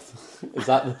contretemps? Is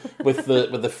that with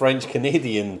the French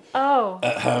Canadian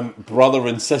brother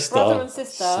and sister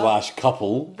 /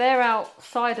 couple? They're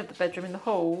outside of the bedroom in the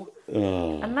hall,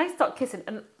 and they start kissing.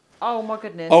 And oh my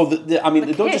goodness! Oh, they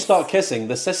don't just start kissing.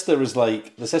 The sister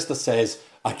says,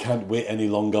 "I can't wait any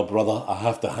longer, brother. I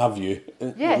have to have you."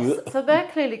 Yes, so they're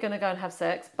clearly going to go and have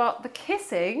sex, but the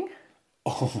kissing.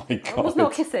 Oh my god! It was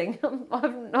not kissing.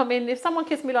 I mean, if someone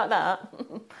kissed me like that,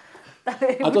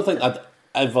 I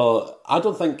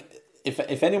don't think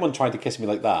if anyone tried to kiss me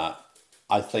like that,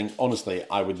 I think honestly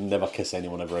I would never kiss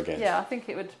anyone ever again. Yeah, I think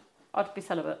I'd be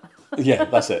celibate. Yeah,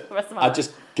 that's it. The rest of my I'd life.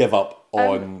 just give up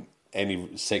on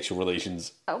any sexual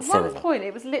relations. At forever. one point,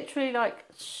 it was literally like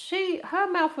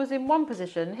her mouth was in one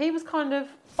position. He was kind of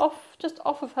just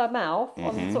off of her mouth,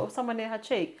 on sort of somewhere near her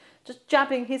cheek, just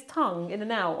jabbing his tongue in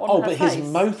and out on her face. His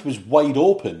mouth was wide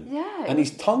open. Yeah, and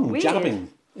his tongue weird. jabbing.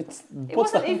 It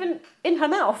wasn't even in her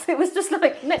mouth. It was just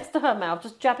like next to her mouth,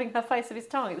 just jabbing her face with his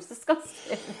tongue. It was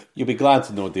disgusting. You'll be glad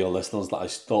to know, dear listeners, that I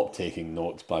stopped taking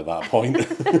notes by that point.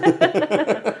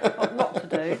 What not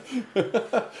to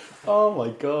do. Oh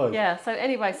my god. Yeah. So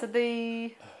anyway, so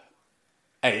the.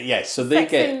 So they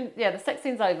get. The sex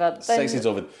scene's over. Sex scene's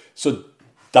over. So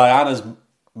Diana's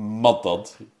murdered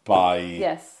by.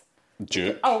 Yes.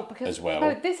 Duke. Because as well.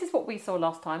 No, this is what we saw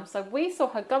last time. So we saw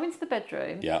her go into the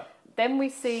bedroom. Yeah. Then we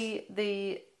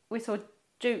saw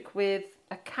Duke with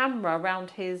a camera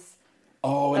around his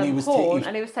and he was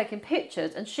and he was taking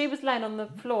pictures, and she was laying on the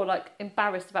floor like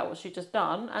embarrassed about what she'd just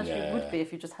done, as you would be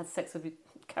if you just had sex with your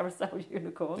carousel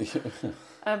unicorn.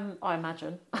 I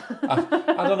imagine.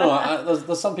 I don't know.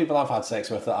 There's some people I've had sex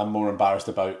with that I'm more embarrassed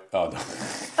about. Oh no.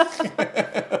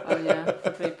 Oh yeah,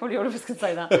 probably all of us can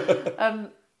say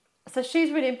that. So she's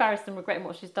really embarrassed and regretting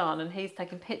what she's done, and he's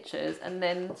taking pictures, and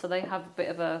then so they have a bit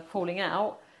of a falling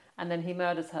out, and then he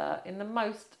murders her in the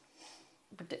most.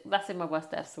 That's in my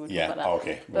worst death, so we'll talk about that.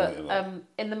 Okay. But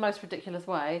in the most ridiculous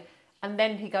way, and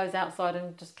then he goes outside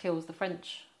and just kills the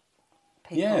French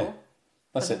people. Yeah,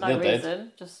 that's it. For They're no reason,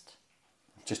 dead.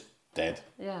 Just dead.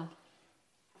 Yeah.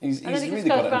 He's and then he really just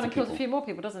goes got around and kills a few more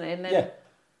people, doesn't he? And then,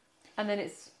 and then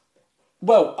it's.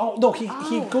 Well, he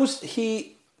goes.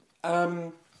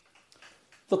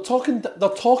 They're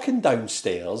talking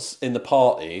downstairs in the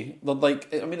party. They're like,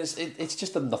 it's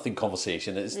just a nothing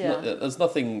conversation. There's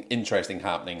nothing interesting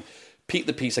happening. Pete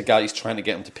the pizza guy is trying to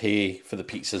get him to pay for the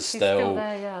pizzas He's still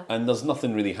there, and there's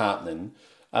nothing really happening.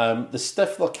 The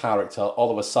Stifler character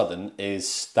all of a sudden is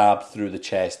stabbed through the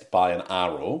chest by an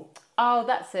arrow. Oh,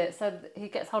 that's it. So he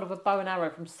gets hold of a bow and arrow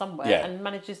from somewhere and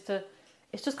manages to.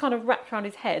 It's just kind of wrapped around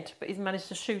his head, but he's managed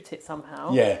to shoot it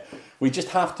somehow. Yeah, we just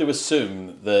have to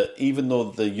assume that even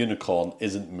though the unicorn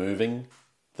isn't moving,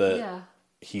 that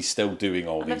he's still doing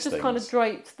all these things. And they've just kind of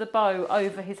draped the bow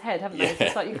over his head, haven't they? So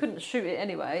it's like you couldn't shoot it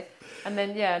anyway. And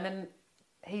then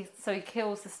he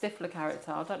kills the Stifler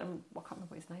character. I can't remember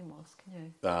what his name was. Can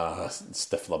you?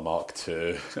 Stifler Mark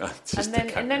II.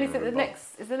 and then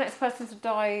is the next person to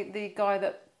die the guy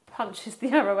that punches the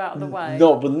arrow out of the way?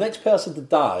 No, but the next person to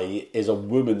die is a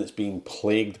woman that's been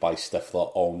plagued by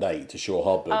Stifler all night to show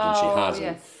her boobs, and she hasn't.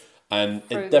 Yes. And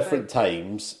at different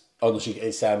times,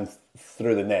 it's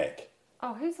through the neck.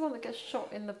 Oh, who's the one that gets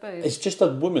shot in the boob? It's just a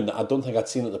woman that I don't think I'd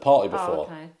seen at the party before.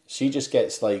 Oh, okay. She just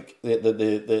gets like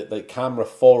the camera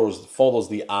follows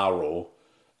the arrow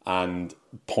and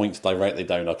points directly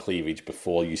down her cleavage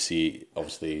before you see,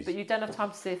 obviously. But you don't have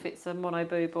time to see if it's a mono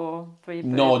boob or three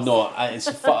boobs. No,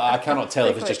 I cannot tell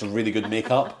if it's just a really good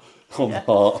makeup or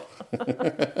not.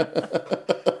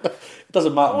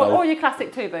 Doesn't matter now. Or your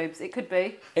classic two boobs. It could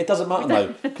be. It doesn't matter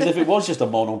now, because if it was just a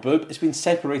mono boob, it's been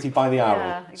separated by the arrow.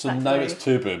 Yeah, exactly. So now it's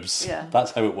two boobs. Yeah.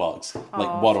 That's how it works.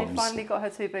 Like worms. She finally got her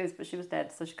two boobs, but she was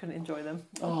dead, so she couldn't enjoy them.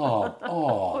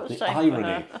 Oh, the shame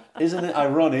irony. Isn't it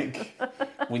ironic?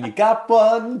 When you got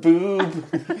one boob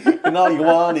and all you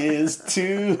want is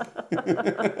two.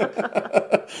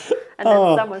 And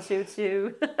then someone shoots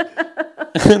you.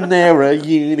 And they're a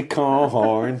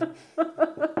unicorn.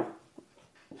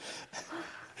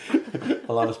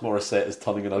 Alanis Morissette is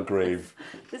turning in her grave.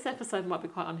 This episode might be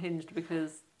quite unhinged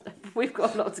because we've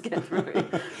got a lot to get through.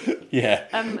 Yeah.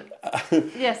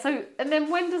 So, and then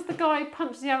when does the guy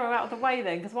punch the arrow out of the way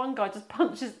then? Because one guy just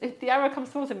punches, if the arrow comes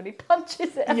towards him and he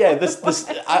punches it out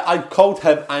I called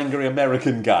him Angry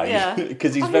American Guy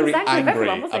because he's very angry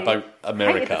about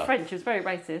America. Hated the French, he was very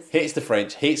racist. Hates the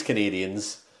French, hates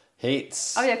Canadians,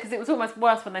 hates... Oh yeah, because it was almost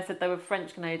worse when they said they were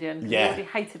French-Canadian. Yeah. He already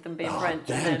hated them being French.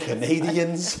 Damn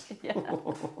Canadians! Yeah.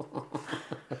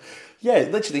 Yeah,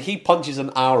 literally, he punches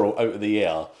an arrow out of the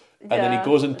air, and then he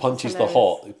goes and punches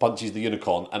punches the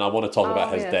unicorn, and I want to talk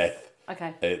about his death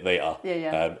later.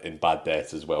 In Bad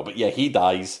Death as well. But yeah, he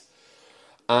dies,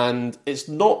 and it's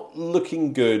not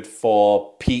looking good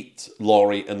for Pete,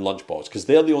 Laurie, and Lunchbox, because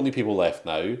they're the only people left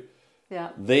now. Yeah.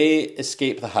 They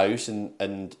escape the house,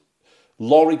 and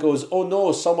Laurie goes, "Oh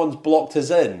no, someone's blocked us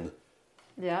in."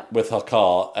 Yeah. With her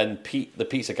car, and Pete, the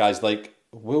pizza guy's like,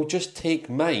 "We'll just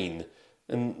take mine."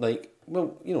 And like,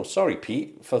 well, sorry,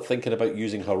 Pete, for thinking about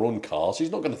using her own car.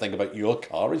 She's not going to think about your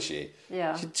car, is she?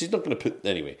 Yeah. She's not going to put...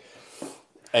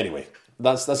 Anyway,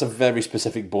 that's a very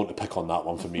specific bone to pick on that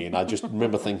one for me. And I just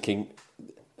remember thinking,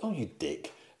 oh, you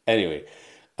dick. Anyway,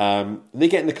 they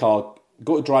get in the car,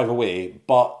 go to drive away,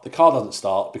 but the car doesn't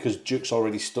start because Duke's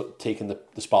already taken the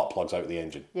spark plugs out of the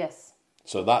engine. Yes.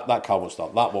 So that car won't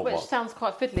start. That won't work. Which sounds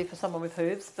quite fiddly for someone with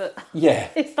hooves, but yeah,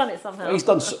 he's done it somehow. He's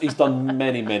done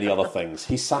many other things.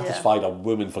 He's satisfied a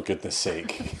woman, for goodness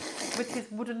sake. With his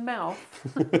wooden mouth.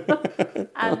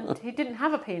 And he didn't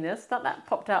have a penis. That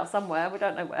popped out somewhere. We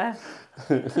don't know where.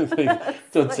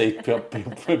 Don't say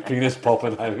penis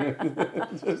popping out.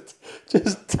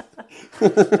 just.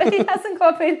 But he hasn't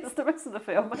got a penis the rest of the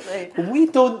film, has he? We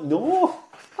don't know.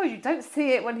 Oh, you don't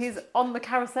see it when he's on the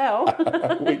carousel.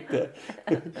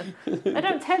 They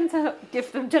don't tend to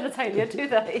give them genitalia, do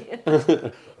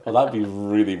they? Well, that'd be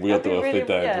really weird though if they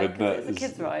did, wouldn't it? It's a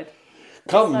kids' ride.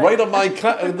 Come right on my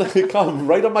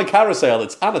carousel.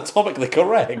 It's anatomically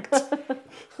correct.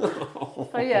 So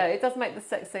yeah, it does make the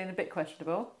sex scene a bit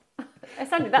questionable.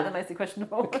 It's only that makes it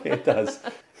questionable. Okay, it does.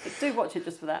 But do watch it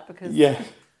just for that, because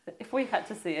if we had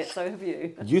to see it, so have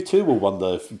you. You too will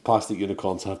wonder if plastic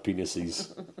unicorns have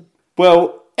penises.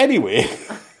 Well, anyway,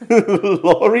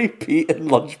 Laurie, Pete, and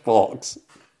Lunchbox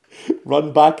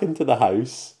run back into the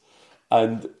house,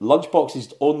 and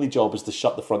Lunchbox's only job is to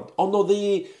shut the front. Oh no,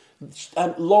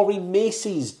 Laurie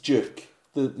maces Duke,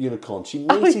 the unicorn. She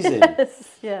maces him.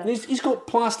 Yeah. And he's got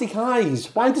plastic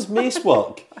eyes. Why does mace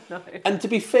work? I know. And to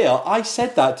be fair, I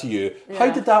said that to you. Yeah.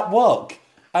 How did that work?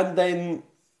 And then,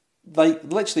 like,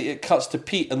 literally, it cuts to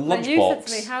Pete and Lunchbox. You said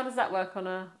to me, how does that work on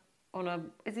a?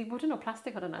 Is he wooden or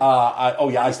plastic? I don't know.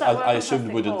 I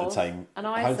assumed wooden at the time. And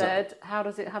I said, how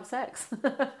does it have sex?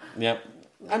 Yeah.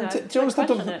 And do you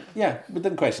understand? Yeah, we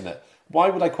didn't question it. Why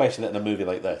would I question it in a movie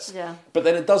like this? Yeah. But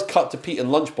then it does cut to Pete and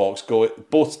Lunchbox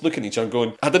both looking at each other and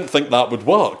going, I didn't think that would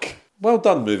work. Well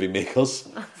done, movie makers,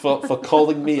 for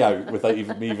calling me out without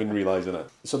me even realising it.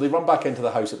 So they run back into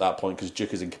the house at that point because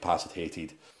Duke is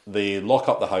incapacitated. They lock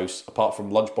up the house, apart from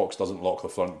Lunchbox doesn't lock the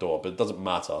front door, but it doesn't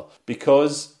matter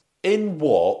because in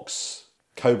walks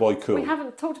Cowboy Cool. We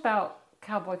haven't talked about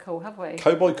Cowboy Cool, have we?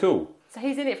 Cowboy Cool. So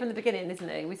he's in it from the beginning, isn't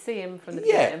he? We see him from the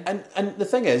beginning. Yeah, and the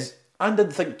thing is, I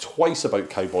didn't think twice about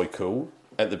Cowboy Cool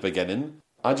at the beginning.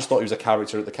 I just thought he was a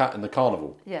character at in the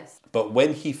carnival. Yes. But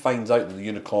when he finds out that the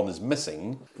unicorn is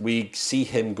missing, we see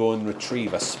him go and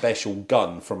retrieve a special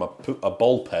gun from a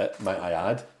ball pit, might I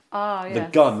add. Ah, yes.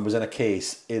 The gun was in a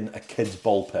case in a kid's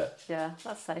ball pit. Yeah,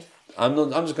 that's safe. I'm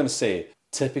just going to say,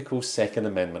 typical Second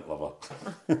Amendment lover.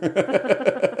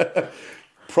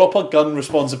 Proper gun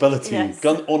responsibility. Yes.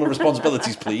 Gun owner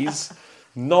responsibilities, please.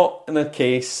 Not in a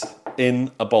case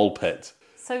in a ball pit.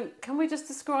 So can we just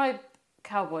describe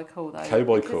Cowboy Cool though?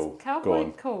 Cowboy Cool.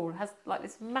 Cowboy Cool has like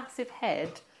this massive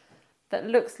head that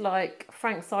looks like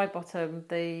Frank Sidebottom,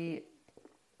 the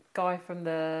guy from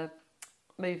the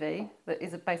movie that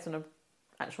is based on an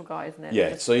actual guy, isn't it?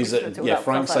 Yeah, so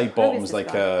Frank Sidebottom's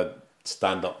like a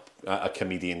stand-up, a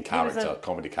comedian character,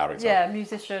 comedy character. Yeah,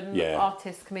 musician,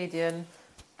 artist, comedian.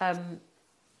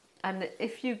 And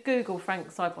if you Google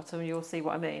Frank Sidebottom, you'll see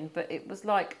what I mean. But it was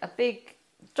like a big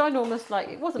ginormous, like,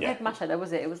 it wasn't paper mache though,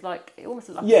 was it? It was like, it almost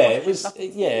looked like it was.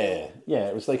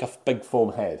 It was like a big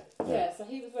foam head. Yeah, so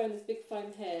he was wearing this big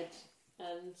foam head,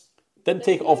 and didn't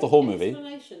take it off the whole movie.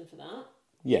 Explanation for that?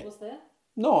 Yeah. Was there?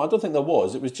 No, I don't think there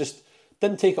was. It was just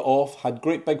didn't take it off. Had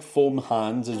great big foam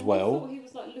hands as well. I thought he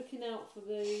was like looking out for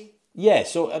the. Yeah,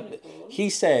 so he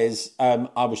says,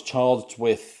 I was charged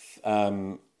with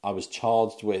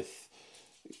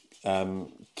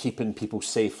keeping people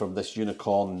safe from this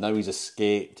unicorn. Now he's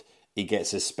escaped. He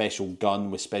gets his special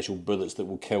gun with special bullets that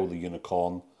will kill the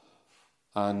unicorn.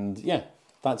 And yeah,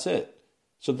 that's it.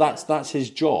 So that's his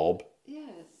job. Yeah,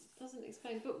 it doesn't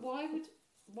explain. But why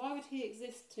would he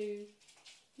exist to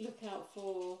look out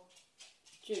for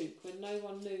Duke when no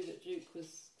one knew that Duke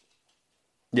was...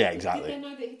 Yeah, exactly. Did they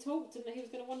know that he talked and that he was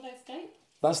going to one day escape?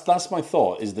 That's my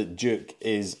thought, is that Duke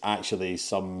is actually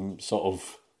some sort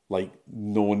of like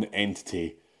known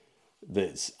entity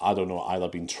that's, I don't know, either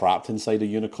been trapped inside a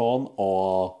unicorn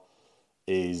or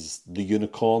is the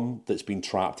unicorn that's been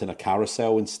trapped in a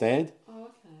carousel instead. Oh,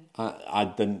 okay.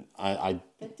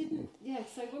 They didn't. Yeah.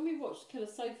 So when we watched Killer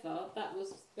Sofa, that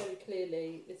was very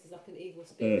clearly this is like an evil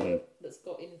spirit that's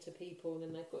got into people, and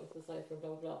then they've got into the sofa and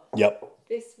blah blah blah. Yep.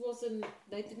 This wasn't.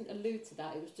 They didn't allude to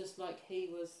that. It was just like he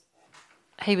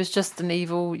was just an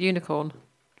evil unicorn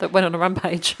that went on a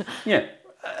rampage. Yeah.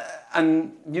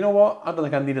 And you know what? I don't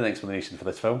think I need an explanation for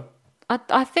this film.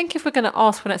 I think if we're going to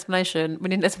ask for an explanation, we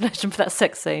need an explanation for that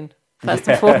sex scene, first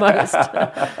and foremost.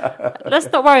 Let's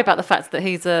not worry about the fact that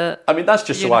he's a that's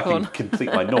just unicorn. So I can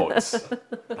complete my notes.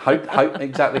 How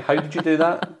did you do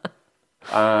that?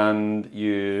 And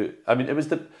it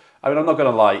was I'm not going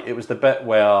to lie, it was the bit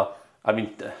where, I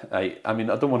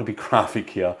don't want to be graphic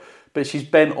here, but she's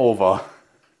bent over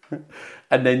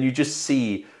and then you just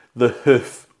see the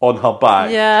hoof on her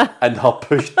back and her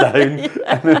pushed down.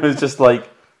 And it was just like,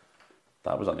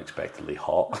 that was unexpectedly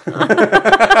hot.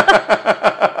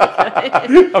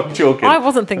 I'm joking. I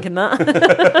wasn't thinking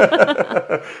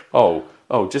that. Oh,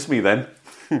 just me then.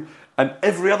 And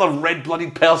every other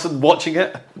red-blooded person watching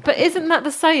it. But isn't that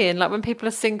the saying? Like when people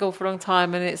are single for a long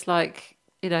time and it's like,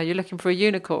 you're looking for a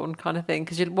unicorn kind of thing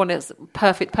because you want a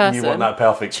perfect person. You want that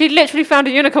perfect. She literally found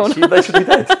a unicorn. She literally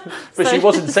did. But she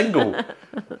wasn't single.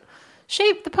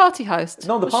 The party host.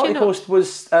 No, the party host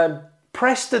was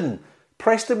Preston.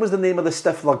 Preston was the name of the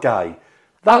Stifler guy.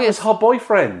 That was her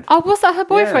boyfriend. Oh, was that her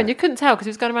boyfriend? Yeah. You couldn't tell because he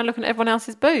was going around looking at everyone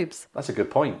else's boobs. That's a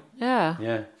good point. Yeah.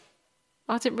 Yeah.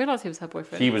 I didn't realise he was her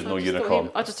boyfriend. He was no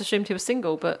unicorn. I just assumed he was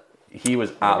single, but... He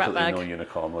was absolutely no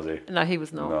unicorn, was he? No, he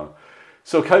was not. No.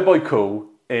 So Cowboy Cool,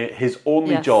 his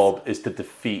only job is to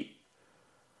defeat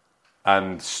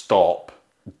and stop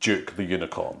Duke the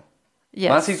unicorn.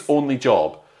 Yes. That's his only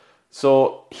job.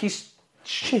 So he's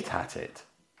shit at it.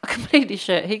 Completely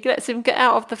shit. He lets him get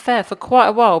out of the fair for quite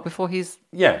a while before he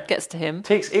gets to him.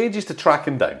 Takes ages to track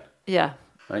him down. Yeah.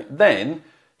 Right. Then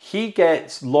he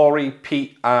gets Laurie,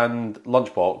 Pete, and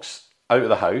Lunchbox out of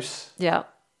the house. Yeah.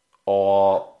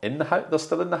 Or in the house. They're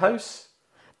still in the house.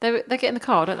 They get in the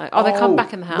car, don't they? Oh, they come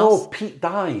back in the house. No, Pete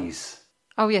dies.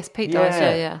 Oh yes, Pete dies.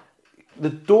 Yeah. The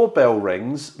doorbell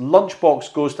rings.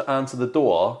 Lunchbox goes to answer the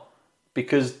door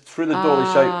because through the door they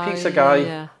shout, "Pizza guy."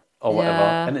 Yeah. Or whatever,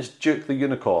 and it's Duke the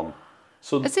unicorn.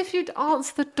 So as if you'd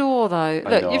answer the door, though.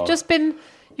 Look,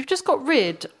 you've just got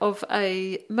rid of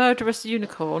a murderous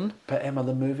unicorn. But Emma,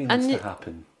 the movie needs to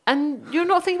happen. And you're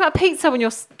not thinking about pizza when you're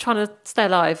trying to stay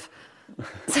alive.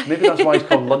 Maybe that's why he's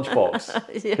called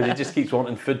Lunchbox, because he just keeps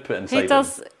wanting food put inside him. He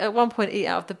does at one point eat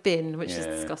out of the bin, which is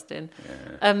disgusting.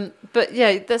 Yeah. But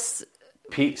yeah, this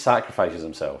Pete sacrifices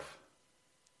himself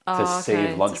to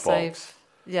save Lunchbox.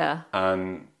 Yeah,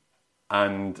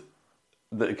 and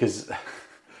because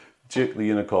Duke the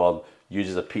unicorn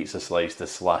uses a pizza slice to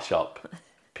slash up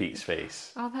Pete's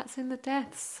face. Oh, that's in the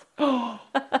deaths. Oh,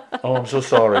 I'm so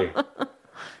sorry.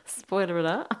 Spoiler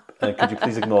alert. Could you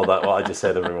please ignore that, what I just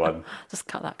said, everyone? Just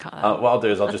cut that. What I'll do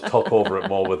is I'll just talk over it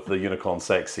more with the unicorn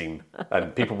sex scene,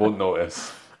 and people won't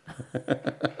notice.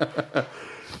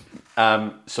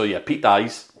 So yeah, Pete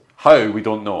dies. How, we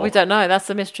don't know. We don't know. That's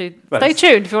a mystery. Stay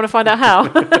tuned if you want to find out how.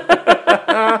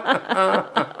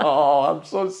 Oh, I'm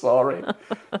so sorry.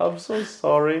 I'm so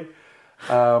sorry.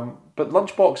 But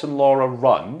Lunchbox and Laura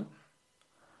run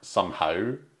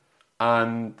somehow,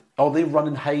 and they run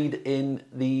and hide in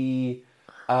the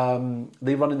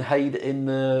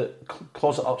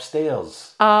closet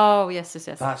upstairs. Oh yes.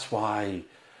 That's why.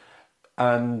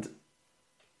 And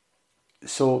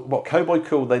so, Cowboy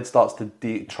Cool then starts to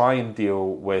try and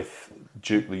deal with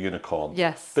Duke the unicorn.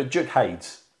 Yes, but Duke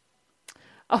hides.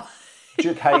 Oh,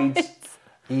 Duke hides.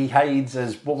 He hides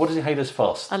as what does he hide as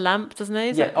first? A lamp, doesn't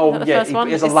he? He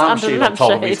has a lampshade on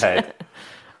top of his head.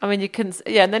 I mean, you can,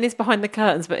 yeah, and then he's behind the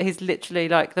curtains, but he's literally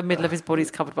like the middle of his body's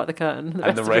covered by the curtain.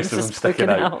 And the rest of him just sticking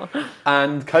poking out.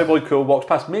 And Cowboy Cool walks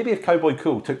past. Maybe if Cowboy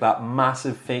Cool took that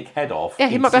massive fake head off, yeah,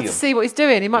 he might be able to see what he's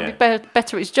doing. He might be better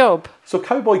at his job. So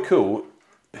Cowboy Cool,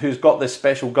 who's got this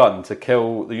special gun to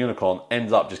kill the unicorn,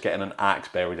 ends up just getting an axe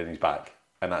buried in his back,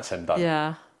 and that's him done.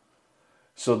 Yeah.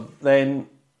 So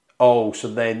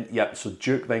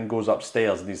Duke then goes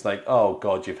upstairs and he's like, "Oh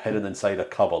God, you've hidden inside a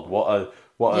cupboard. What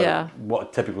a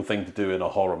typical thing to do in a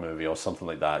horror movie or something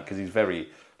like that." Because he's very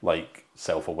like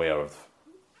self-aware of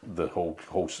the whole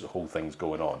thing's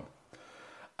going on.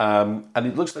 And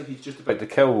it looks like he's just about to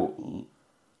kill.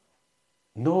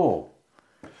 No.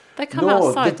 They come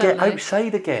outside, they get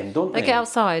outside again, don't they? They get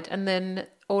outside, and then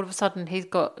all of a sudden he's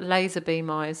got laser beam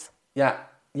eyes. Yeah,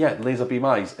 laser beam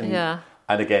eyes. And, yeah.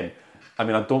 And again, I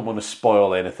mean, I don't want to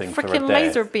spoil anything for a death. Freaking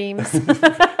laser beams.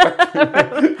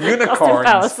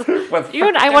 Unicorns.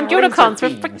 I want unicorns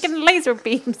with freaking laser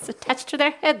beams attached to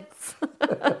their heads.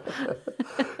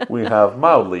 We have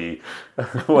mildly...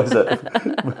 What is it?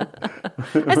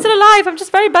 I'm still alive. I'm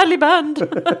just very badly burned.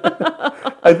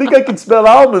 I think I can smell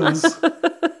almonds.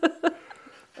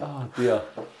 Oh, dear.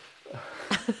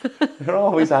 They're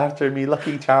always after me,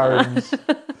 Lucky Charms.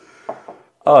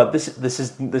 Oh, this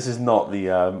is not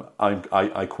the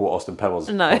I quote Austin Powers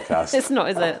podcast. No, it's not,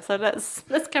 is it? So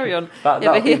let's carry on. But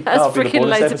he has freaking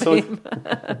laser beam,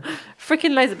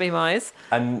 freaking laser beam eyes.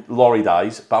 And Laurie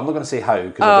dies, but I'm not going to say how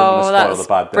because I don't want to spoil the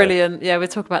bad death. Brilliant. Yeah, we'll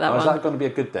talk about that one. Is that going to be a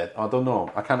good death? I don't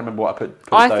know. I can't remember what I put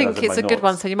I down think as in it's my a good notes.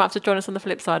 one, so you might have to join us on the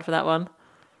flip side for that one.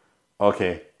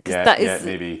 Okay. Yeah,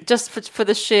 maybe. Just for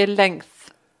the sheer length.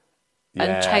 Yeah.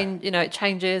 And change, it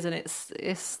changes, and it's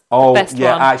the best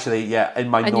one. Actually, in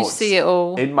my notes, and you see it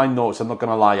all. In my notes, I'm not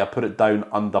going to lie, I put it down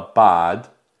under bad.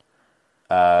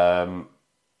 I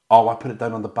put it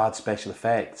down under bad special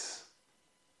effects.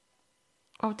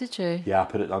 Oh, did you? Yeah, I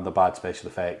put it under bad special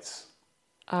effects.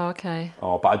 Oh, okay.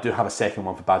 Oh, but I do have a second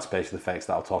one for bad special effects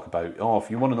that I'll talk about. Oh,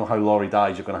 if you want to know how Laurie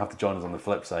dies, you're going to have to join us on the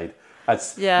flip side.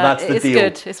 That's the deal. It's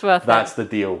good. It's worth it. That's the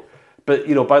deal. But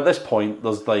by this point,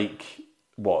 there's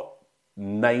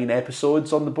 9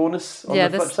 episodes on the bonus on the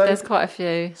flip side. There's quite a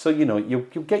few. So you'll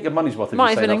get your money's worth if Might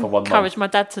you sign even up for 1 month. encourage my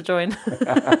dad to join. If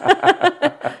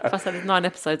I said there's 9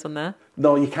 episodes on there.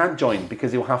 No, you can't join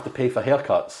because he'll have to pay for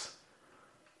haircuts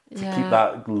to keep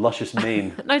that luscious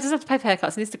mane. No, he doesn't have to pay for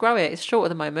haircuts. He needs to grow it. It's short at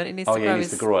the moment. He needs to grow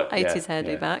his 80s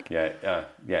hairdo back.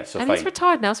 Yeah. So and he's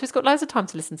retired now, so he's got loads of time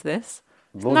to listen to this.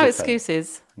 No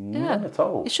excuses. None at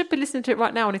all. He should be listening to it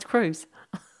right now on his cruise.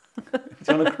 He's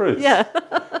on a cruise? Yeah.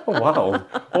 Oh, wow.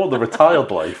 Oh, the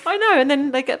retired life. I know, and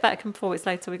then they get back and 4 weeks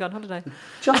later we go on holiday.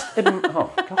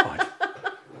 Oh, God.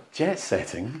 Jet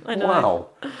setting? I know. Wow.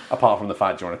 Apart from the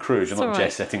fact you're on a cruise, you're not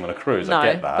jet setting on a cruise. No,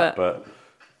 I get that, but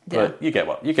you get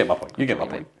my point. You get my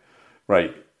point.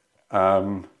 Right.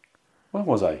 Where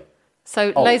was I?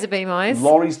 So, laser beam eyes.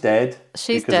 Laurie's dead.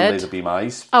 She's because dead. Of laser beam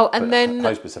eyes. Oh, and then...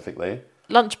 How specifically?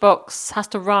 Lunchbox has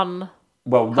to run.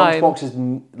 Well,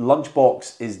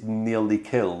 Lunchbox is nearly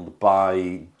killed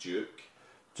by Duke.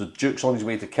 So Duke's on his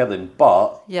way to kill him,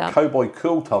 but Cowboy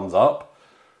Cool turns up,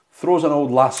 throws an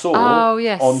old lasso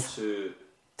onto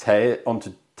Ted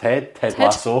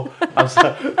Lasso.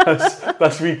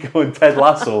 That's me going Ted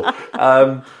Lasso.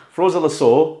 Throws a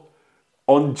lasso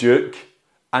on Duke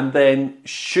and then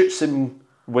shoots him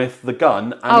with the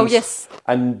gun. And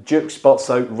and Duke spurts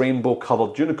out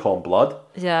rainbow-coloured unicorn blood.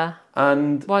 Yeah.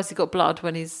 And why has he got blood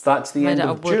when he's that's the made end out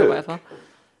of wood Duke. or whatever?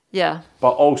 Yeah.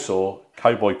 But also,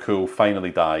 Cowboy Cool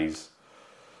finally dies,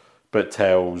 but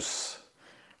tells...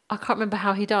 I can't remember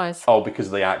how he dies. Oh, because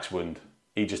of the axe wound.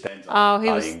 He just ends up dying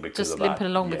because of that. He was just limping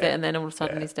along with it, and then all of a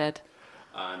sudden he's dead.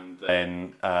 And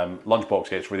then Lunchbox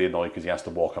gets really annoyed because he has to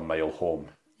walk a mile home.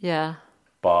 Yeah.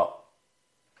 But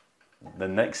the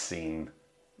next scene,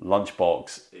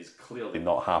 Lunchbox is clearly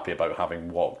not happy about having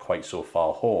walked quite so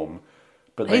far home.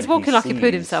 But he's walking like he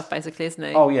pooed himself, basically, isn't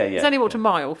he? Oh, yeah. He's only walked a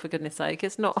mile, for goodness sake.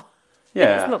 It's not...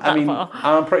 Yeah, it's not that far.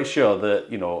 I'm pretty sure that,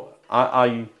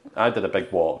 I did a big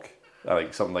walk,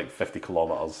 something like 50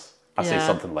 kilometres. I say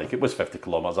something like, it was 50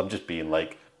 kilometres. I'm just being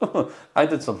like, I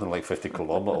did something like 50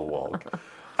 kilometre walk.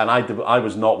 And I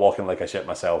was not walking like I shit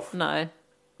myself. No.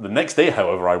 The next day,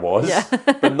 however, I was,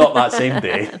 but not that same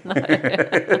day.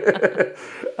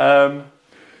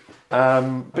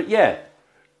 But yeah,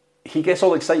 he gets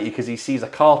all excited because he sees a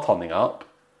car turning up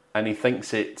and he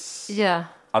thinks it's... Yeah.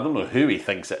 I don't know who he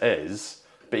thinks it is,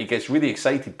 but he gets really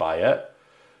excited by it.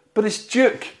 But it's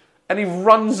Duke, and he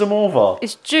runs him over.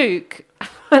 It's Duke.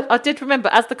 I did remember,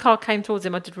 as the car came towards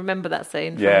him, I did remember that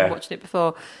scene from watching it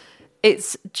before.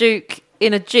 It's Duke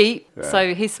in a Jeep,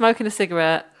 so he's smoking a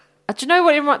cigarette, Do you know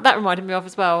what that reminded me of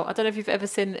as well? I don't know if you've ever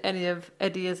seen any of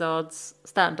Eddie Izzard's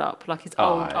stand-up, like his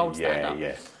old stand-up.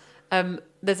 Yeah.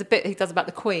 There's a bit he does about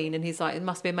the Queen, and he's like, it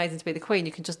must be amazing to be the Queen.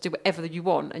 You can just do whatever you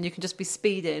want, and you can just be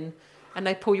speeding, and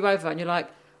they pull you over, and you're like,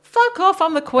 fuck off,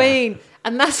 I'm the Queen.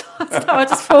 And that's how I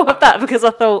just thought of that, because I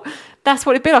thought that's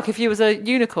what it'd be like if you was a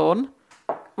unicorn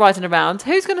riding around.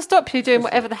 Who's going to stop you doing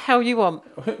whatever the hell you want?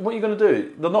 What are you going to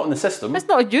do? They're not in the system. There's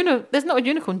not a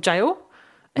unicorn jail.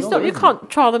 You can't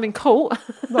trial them in court.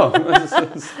 No.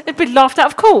 It'd be laughed out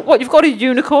of court. What, you've got a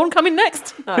unicorn coming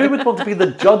next? No. Who would want to be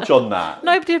the judge on that?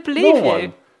 Nobody would believe you.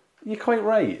 One. You're quite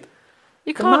right.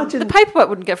 You can't. The paperwork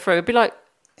wouldn't get through. It'd be like,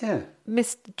 yeah,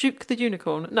 Miss Duke the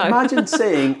Unicorn. No. Imagine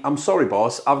saying, I'm sorry,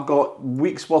 boss, I've got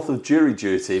weeks' worth of jury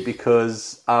duty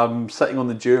because I'm sitting on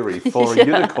the jury for a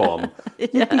unicorn.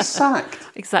 You'd be sacked.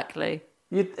 Exactly.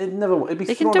 It'd be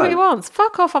He thrown can do what he out. wants.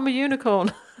 Fuck off, I'm a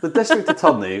unicorn. The district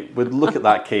attorney would look at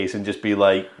that case and just be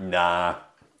like, nah,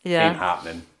 ain't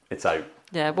happening. It's out.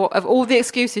 Yeah, what of all the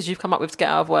excuses you've come up with to get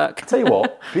out of work? Tell you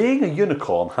what, being a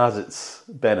unicorn has its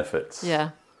benefits. Yeah.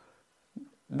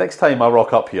 Next time I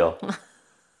rock up here,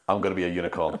 I'm going to be a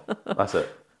unicorn. That's it.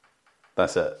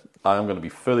 I'm going to be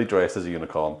fully dressed as a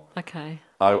unicorn. Okay.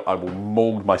 I will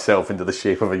mould myself into the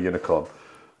shape of a unicorn.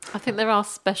 I think there are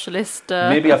specialist...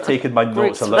 maybe I've taken my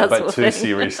notes a little bit too thing.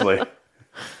 seriously.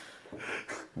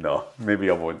 No, maybe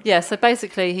I won't. Yeah, so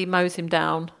basically he mows him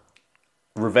down.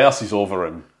 Reverses over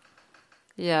him.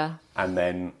 Yeah. And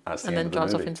then that's the end of the movie. And then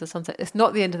drives off into the sunset. It's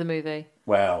not the end of the movie.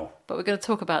 Well. But we're going to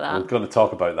talk about that. We're going to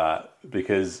talk about that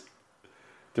because...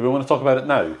 Do we want to talk about it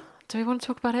now? Do we want to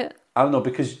talk about it? I don't know,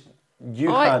 because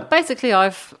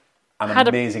I've an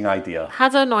amazing idea.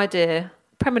 Had an idea,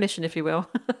 premonition if you will.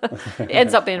 It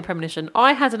ends up being a premonition.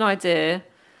 I had an idea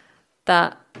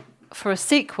that for a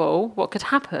sequel, what could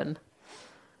happen...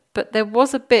 But there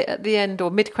was a bit at the end,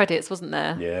 or mid-credits, wasn't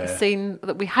there? Yeah. A scene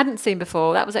that we hadn't seen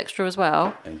before. That was extra as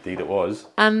well. Indeed it was.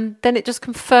 And then it just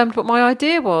confirmed what my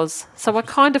idea was. So I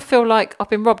kind of feel like I've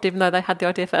been robbed, even though they had the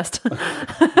idea first.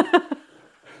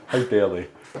 How dare they?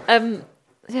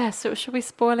 Yeah, so should we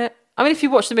spoil it? I mean, if you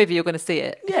watch the movie, you're going to see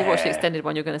it. Yeah. If you watch the extended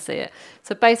one, you're going to see it.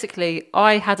 So basically,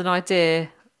 I had an idea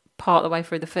part of the way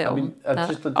through the film. I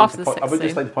would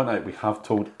just like to point out, we have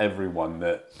told everyone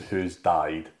who's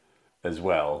died as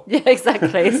well. Yeah,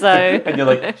 exactly. So and you're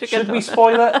like, should we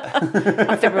spoil it?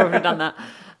 I think we've already done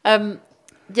that.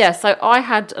 Yeah, so I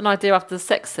had an idea after the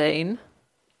sex scene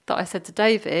that I said to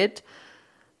David,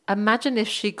 imagine if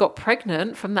she got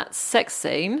pregnant from that sex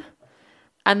scene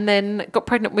and then got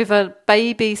pregnant with a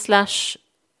baby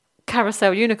 /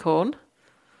 carousel unicorn,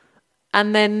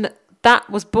 and then that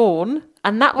was born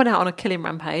and that went out on a killing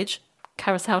rampage,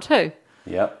 Carousel 2.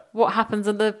 Yep. What happens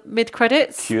in the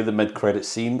mid-credits? Cue the mid-credit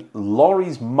scene.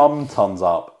 Laurie's mum turns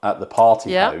up at the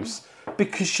party house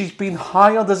because she's been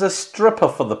hired as a stripper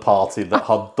for the party that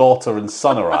her daughter and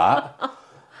son are at.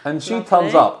 And she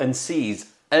turns up and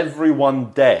sees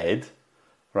everyone dead,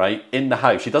 right, in the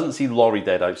house. She doesn't see Laurie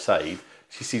dead outside.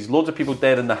 She sees loads of people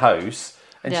dead in the house.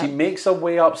 And she makes her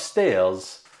way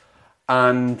upstairs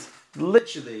and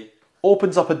literally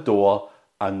opens up a door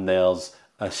and there's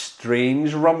a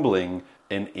strange rumbling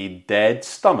in a dead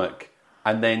stomach,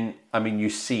 and then, I mean, you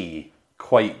see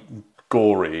quite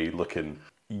gory looking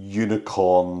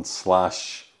unicorn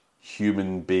 /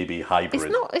 human baby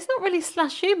hybrid. It's not really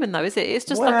 /human though, is it? It's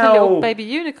just like a little baby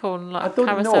unicorn, like a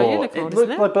carousel unicorn, it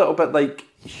looked a little bit like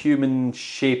human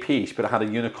shape-ish, but it had a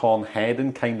unicorn head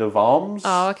and kind of arms.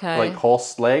 Oh, okay. Like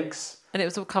horse legs. And it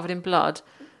was all covered in blood.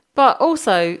 But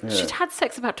also, she'd had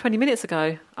sex about 20 minutes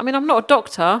ago. I mean, I'm not a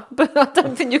doctor, but I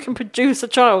don't think you can produce a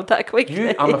child that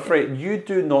quickly. I'm afraid you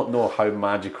do not know how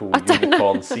magical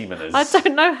unicorn semen is. I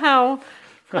don't know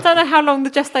how long the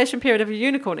gestation period of a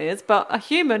unicorn is, but a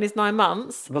human is 9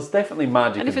 months. There's definitely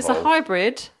magic And if involved. it's a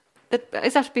hybrid,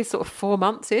 it's have to be sort of 4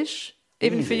 months-ish.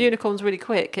 Even if a unicorn's really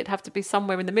quick, it'd have to be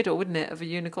somewhere in the middle, wouldn't it, of a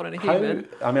unicorn and a human?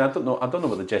 I mean, I don't know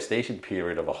what the gestation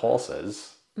period of a horse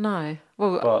is. No.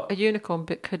 Well, a unicorn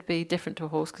could be different to a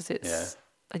horse because it's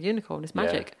a unicorn. It's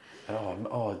magic. Yeah.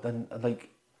 Oh, then like,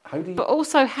 how do you... But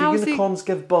also, how do unicorns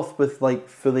give birth with like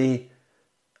fully...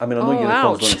 I mean, I know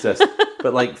unicorns don't exist,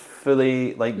 but like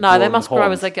fully like... No, they must horns.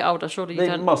 grow as they get older. Surely you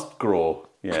don't... They must grow,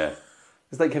 yeah.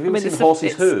 It's like, have you ever seen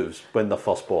horses' hooves when they're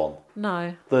first born?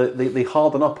 No. They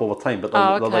harden up over time, but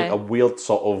they're like a weird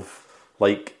sort of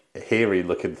like hairy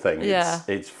looking thing. Yeah.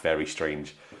 It's very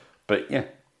strange. But yeah.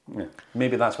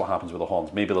 Maybe that's what happens with the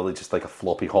horns. Maybe they're just like a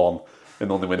floppy horn,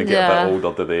 and only when they get a bit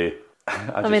older do they...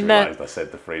 I realised I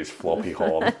said the phrase floppy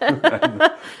horn.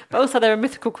 But also they're a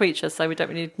mythical creature, so we don't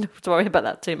really need to worry about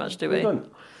that too much, do we? We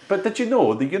don't. But did you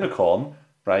know the unicorn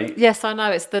right? Yes, I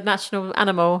know. It's the national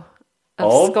animal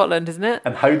of Scotland, isn't it?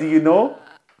 And how do you know?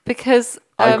 Because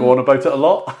I go on about it a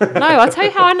lot. no, I'll tell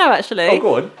you how I know, actually. Oh,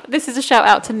 go on. This is a shout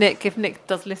out to Nick, if Nick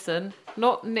does listen.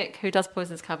 Not Nick, who does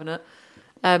Poisonous Cabinet.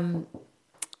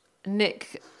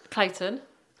 Nick Clayton.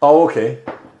 Oh, okay.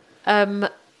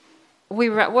 We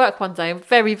were at work one day,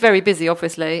 very, very busy,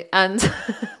 obviously, and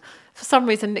for some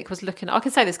reason Nick was looking... I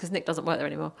can say this because Nick doesn't work there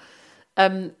anymore.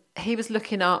 He was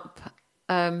looking up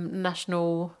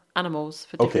national animals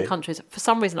for different countries. For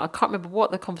some reason, I can't remember why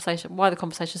the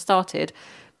conversation started,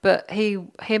 but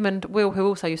him and Will, who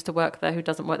also used to work there, who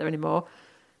doesn't work there anymore,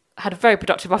 had a very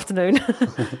productive afternoon.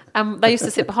 And they used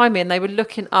to sit behind me and they were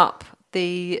looking up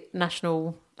the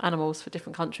national animals for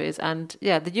different countries. And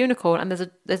yeah, the unicorn, and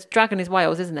there's dragon is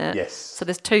Wales, isn't it? Yes. So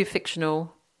there's 2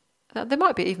 fictional. There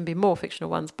might even be more fictional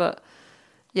ones, but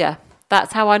yeah,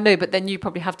 that's how I knew. But then you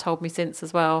probably have told me since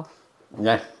as well.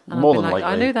 Yeah, And more I've been than like,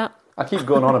 likely. I knew that. I keep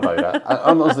going on about it.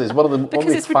 Honestly, it's one of the Because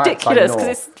only it's facts ridiculous, I know.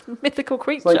 because it's a mythical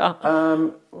creature.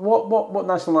 Like, what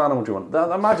national animal do you want?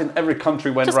 Imagine every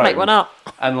country went Just round. make one up.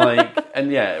 And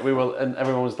and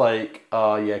everyone was like,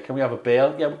 oh yeah, can we have a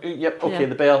bear? Yeah, yep, okay, Yeah.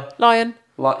 the bear. Lion.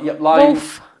 Lion.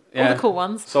 Wolf. Yeah. All the cool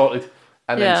ones. Sorted.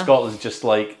 And Yeah. then Scotland's just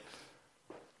like,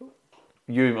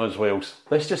 you as Wales,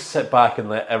 let's just sit back and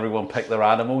let everyone pick their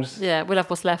animals. Yeah, we'll have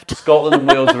what's left. Scotland and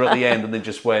Wales were at the end and they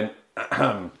just went,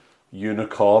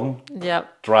 unicorn,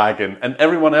 Yep. dragon, and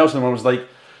everyone else in the room was like,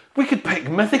 we could pick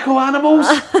mythical animals?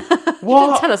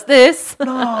 What? Tell us this.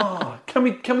 No, can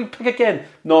we pick again?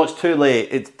 No, it's too late.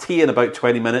 It's tea in about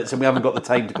 20 minutes and we haven't got the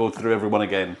time to go through everyone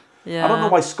again. Yeah. I don't know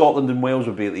why Scotland and Wales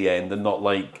would be at the end and not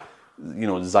like,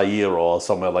 Zaire or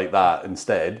somewhere like that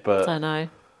instead, but I don't know.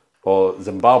 or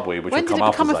Zimbabwe, which When will did come it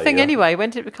after become a Zaire. thing anyway? When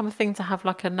did it become a thing to have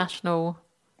like a national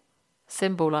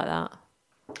symbol like that?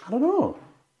 I don't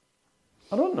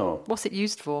know. What's it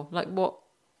used for? Like what?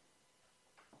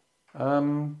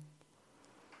 Um,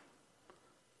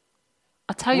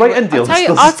 I'll tell you. Right, India,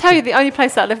 I'll tell you. The only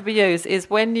place that'll ever be used is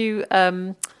when you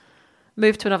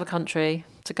move to another country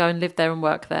to go and live there and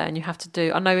work there, and you have to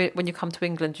do. I know when you come to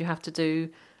England, you have to do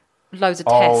loads of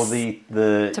tests. to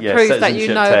Prove that you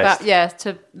know test.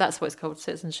 about that's what it's called,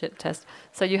 citizenship test.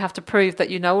 So you have to prove that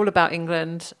you know all about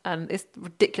England, and it's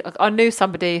ridiculous. I knew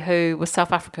somebody who was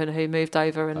South African who moved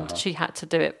over, and she had to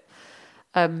do it.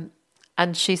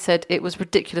 And she said it was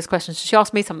ridiculous questions. She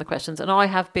asked me some of the questions, and I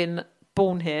have been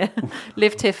born here,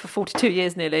 lived here for 42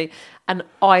 years nearly, and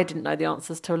I didn't know the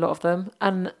answers to a lot of them,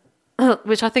 and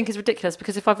which I think is ridiculous,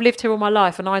 because if I've lived here all my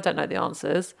life and I don't know the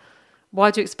answers, why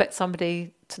do you expect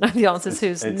somebody to know the answers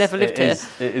who's never lived here?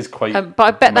 It is quite. But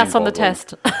I bet that's on the mind-boggling.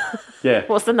 test. Yeah.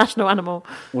 What's the national animal?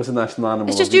 What's the national animal?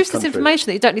 It's just of each useless country? information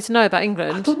that you don't need to know about I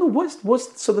England. don't know.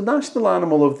 So the national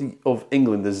animal of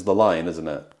England is the lion, isn't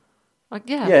it? Like,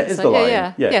 yeah, Yeah, it's the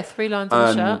lion. Yeah, 3 lines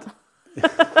on the shirt.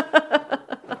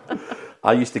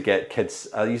 I used to get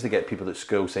people at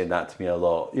school saying that to me a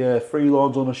lot. Yeah, 3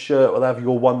 lines on a shirt, whatever,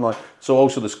 your 1 line. So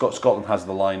also Scotland has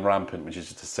the lion rampant, which is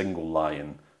just a single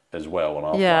lion as well on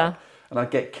our flag. And I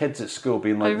get kids at school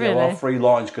being like, really? yeah, well, 3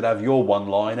 lines could have your 1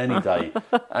 line any day.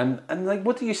 and like,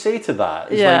 what do you say to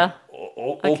that? It's Yeah.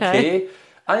 like, okay.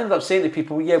 I ended up saying to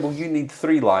people, yeah, well, you need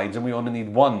 3 lines and we only need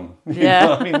 1. You Yeah. know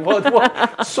what I mean,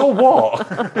 what? So what?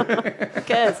 Who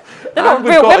cares? We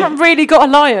haven't really got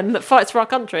a lion that fights for our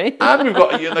country. And we've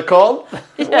got a unicorn.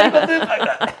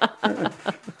 Yeah.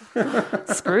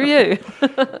 Screw you.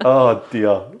 Oh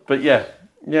dear. But yeah.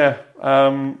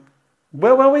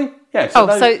 Where were we?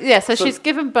 Yeah. So she's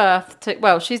given birth to.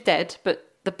 Well, she's dead, but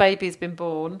the baby's been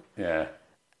born. Yeah.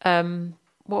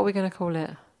 What are we going to call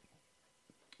it?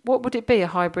 What would it be? A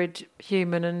hybrid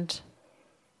human and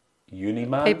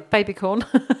Uniman. baby corn.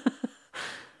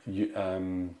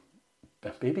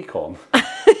 Baby corn.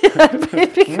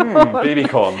 Baby corn. Baby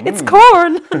corn. It's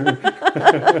corn.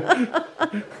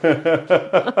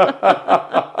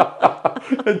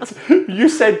 You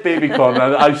said baby corn,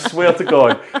 and I swear to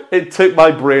God, it took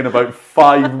my brain about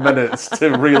 5 minutes to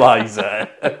realise it.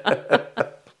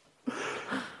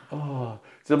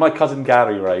 So my cousin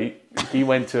Gary, right? He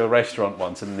went to a restaurant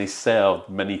once and they served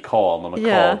mini corn on a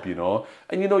cob,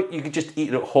 and you could just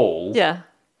eat it whole. Yeah.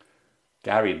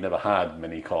 Gary had never had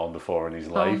mini corn before in his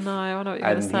life. Oh no, I know what you're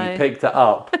going to say. And he picked it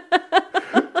up.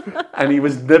 And he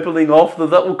was nibbling off the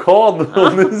little corn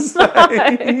on the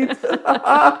side.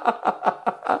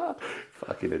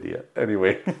 Fucking idiot.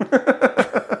 Anyway.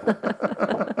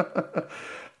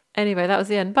 Anyway, that was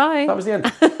the end. Bye. That was the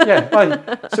end. Yeah,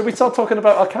 bye. So we start talking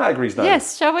about our categories now.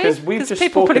 Yes, shall we? Because we've just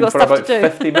people spoken got for stuff about to do.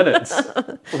 50 minutes.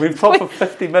 We've talked for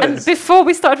 50 minutes. And before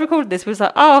we started recording this, we was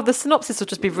like, oh, the synopsis will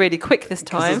just be really quick this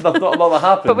time. There's not a lot that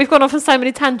happened. But we've gone off on so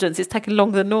many tangents, it's taken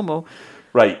longer than normal.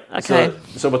 Right. Okay.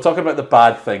 So we're talking about the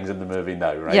bad things in the movie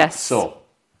now, right? Yes. So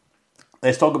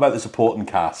let's talk about the supporting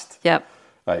cast. Yep.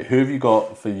 Right. Who have you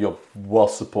got for your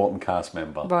worst supporting cast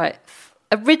member? Right.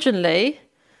 Originally,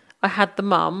 I had the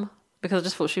mum, because I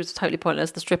just thought she was totally pointless,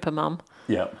 the stripper mum.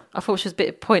 Yeah. I thought she was a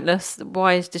bit pointless.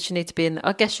 Why did she need to be in there?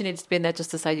 I guess she needed to be in there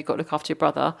just to say you've got to look after your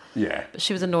brother. Yeah. But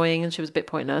she was annoying and she was a bit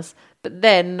pointless. But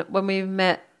then when we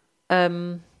met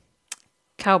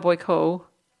Cowboy Cool,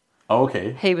 Oh,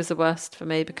 okay. he was the worst for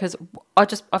me because I've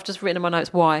just written in my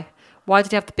notes why. Why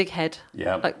did he have the big head?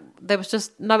 Yeah. Like there was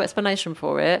just no explanation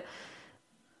for it.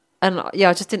 And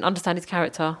yeah, I just didn't understand his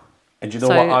character. And do you know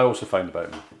what I also found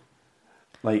about him?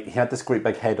 Like, he had this great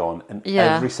big head on, and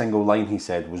every single line he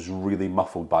said was really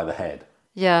muffled by the head.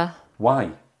 Yeah.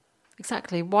 Why?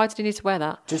 Exactly. Why did you need to wear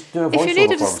that? Just do a voiceover. If you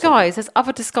need a disguise, there's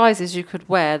other disguises you could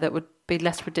wear that would be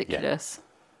less ridiculous.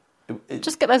 Yeah.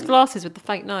 Just get those glasses with the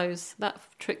fake nose. That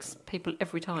tricks people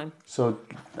every time. So,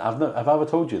 have I ever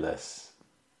told you this?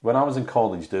 When I was in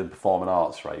college doing performing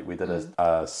arts, right, we did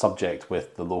a subject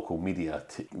with the local media,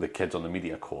 the kids on the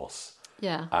media course.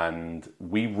 Yeah. And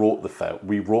we wrote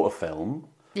a film.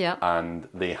 Yeah. And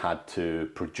they had to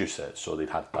produce it. So they'd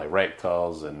had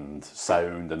directors and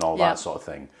sound and all that sort of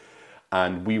thing.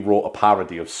 And we wrote a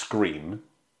parody of Scream.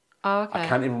 Oh, okay. I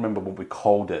can't even remember what we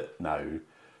called it now.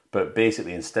 But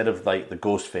basically, instead of like the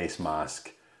ghost face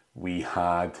mask, we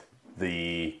had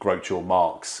the Groucho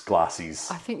Marx glasses.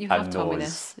 I think you have told me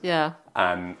this. Yeah.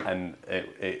 And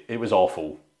it was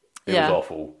awful. It was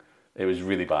awful. It was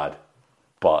really bad.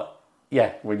 But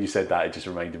yeah, when you said that, it just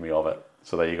reminded me of it.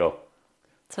 So there you go.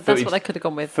 So that's what they could have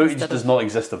gone with. Footage does not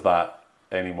exist of that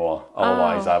anymore.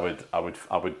 Otherwise, I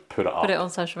would put it up. Put it on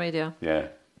social media. Yeah,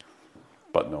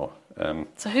 but no.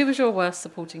 So who was your worst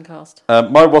supporting cast?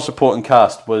 My worst supporting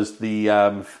cast was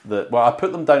well, I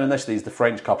put them down initially as the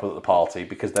French couple at the party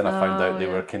because then I found out they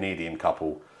were a Canadian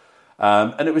couple,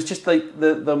 and it was just like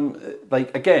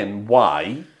again,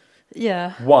 why?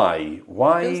 Yeah. Why?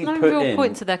 There was no real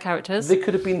point to their characters. They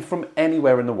could have been from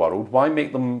anywhere in the world. Why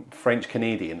make them French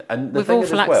Canadian? And the with thing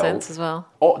awful is accents as well.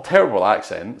 Terrible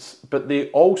accents, but they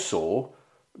also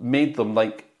made them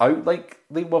out like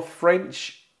they were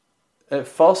French at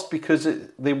first because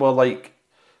they were like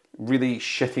really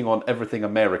shitting on everything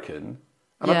American.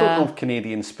 And I don't know if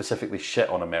Canadians specifically shit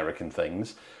on American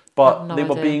things, but they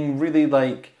were being really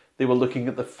like. They were looking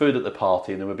at the food at the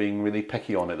party and they were being really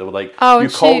picky on it. They were like, "You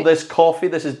call this coffee?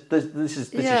 This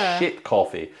is shit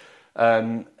coffee."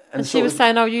 And she was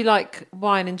saying, "Oh, you like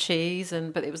wine and cheese,"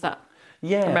 but it was that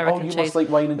American cheese. Must like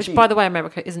wine and cheese. Which, by the way,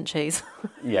 America isn't cheese.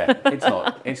 Yeah, it's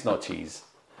not. It's not cheese.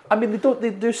 I mean,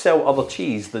 they do sell other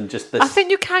cheese than just this. I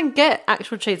think you can get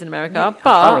actual cheese in America,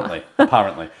 but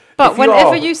apparently. But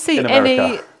whenever you see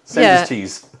any, send us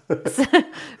cheese. But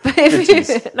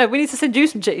we need to send you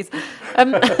some cheese.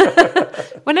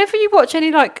 Whenever you watch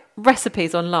any like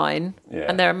recipes online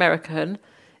and they're American,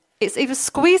 it's either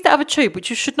squeezed out of a tube, which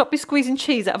you should not be squeezing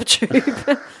cheese out of a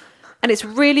tube, and it's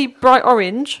really bright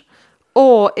orange,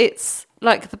 or it's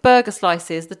like the burger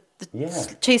slices, the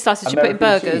cheese slices American you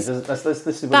put in burgers.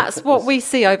 That's what we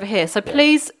see over here. So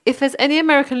please, if there's any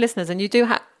American listeners and you do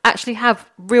actually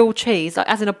have real cheese, like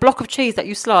as in a block of cheese that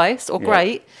you slice or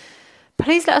grate,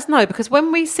 please let us know, because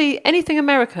when we see anything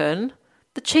American,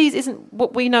 the cheese isn't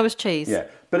what we know as cheese. Yeah,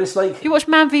 but it's like... If you watch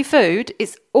Man v Food,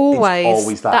 it's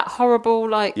always that horrible,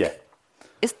 like... Yeah.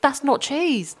 That's not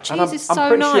cheese. Cheese is so nice.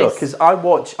 I'm pretty sure, because I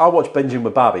watch Binging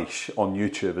with Babish on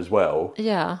YouTube as well.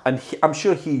 Yeah. And I'm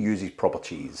sure he uses proper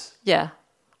cheese. Yeah.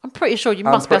 I'm pretty sure you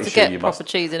must be able to get proper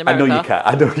cheese in America.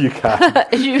 I know you can.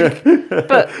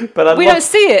 But we don't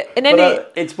see it in any...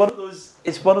 It's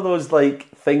one of those like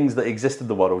things that exist in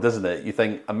the world, isn't it? You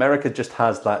think America just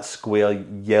has that square,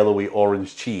 yellowy,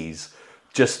 orange cheese.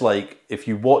 Just like if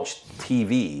you watch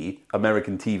TV,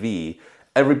 American TV,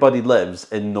 everybody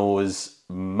lives in those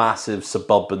massive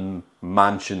suburban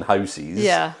mansion houses.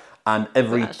 Yeah. And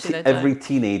every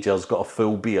teenager's got a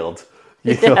full beard.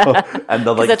 You know, and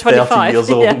they're like 30 years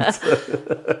old. Yeah.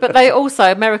 But they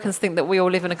also, Americans think that we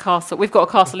all live in a castle. We've got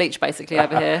a castle each basically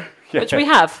over here, which we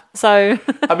have. So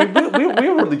I mean,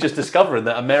 we're only just discovering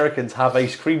that Americans have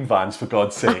ice cream vans, for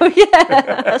God's sake. Oh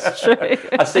yeah, that's true.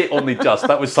 I say only just.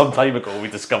 That was some time ago we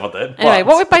discovered it. Anyway,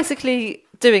 what we're basically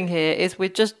doing here is we're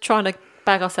just trying to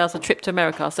bag ourselves a trip to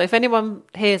America. So if anyone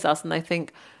hears us and they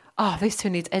think, oh, these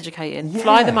two need educating,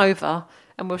 fly them over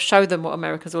and we'll show them what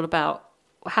America's all about.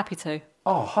 We're happy to.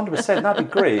 Oh, 100%, that'd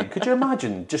be great. Could you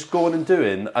imagine just going and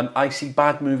doing an I See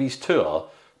Bad Movies tour,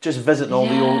 just visiting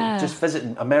just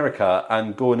visiting America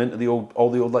and going into all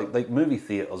the old like movie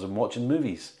theatres and watching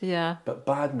movies. Yeah. But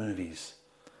bad movies.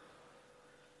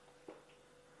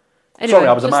 Anyway, Sorry,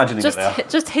 I was imagining it there.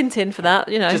 Just hinting for that,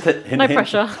 Just no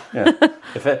pressure. Yeah.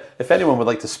 If anyone would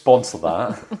like to sponsor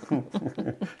that,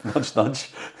 nudge,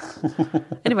 nudge.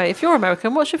 Anyway, if you're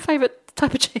American, what's your favourite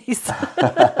type of cheese?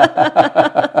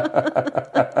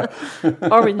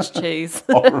 Orange cheese.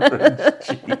 Orange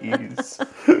cheese.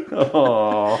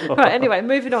 Oh. Right. Anyway,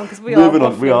 moving on because we are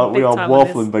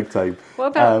waffling big time. What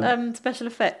about special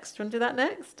effects? Do you want to do that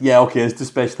next? Yeah. Okay. Let's do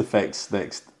special effects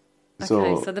next.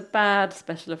 Okay, so the bad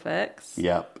special effects.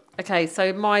 Yep. Okay,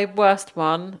 so my worst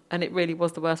one, and it really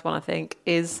was the worst one, I think,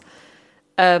 is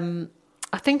I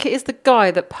think it is the guy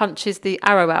that punches the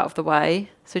arrow out of the way.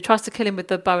 So he tries to kill him with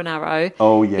the bow and arrow.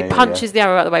 Oh yeah. He punches the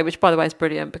arrow out of the way, which by the way is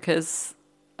brilliant because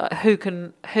who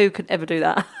can ever do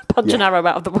that? Punch an arrow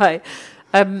out of the way.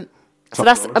 So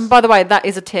that's, and by the way, that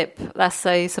is a tip. That's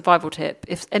a survival tip.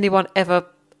 If anyone ever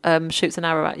shoots an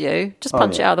arrow at you, just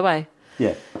punch it out of the way.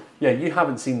 Yeah. Yeah, you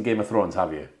haven't seen Game of Thrones,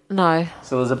 have you? No.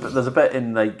 So there's a bit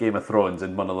in like Game of Thrones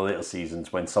in one of the later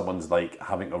seasons when someone's like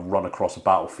having to run across a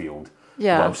battlefield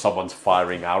while someone's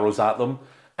firing arrows at them,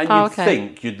 and you'd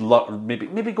think you'd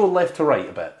maybe go left to right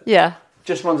a bit. Yeah.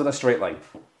 Just runs in a straight line.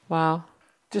 Wow.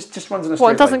 Just runs in a straight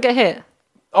line. What? It doesn't get hit?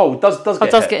 Oh, it does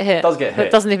get hit. Does get hit.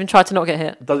 It doesn't even try to not get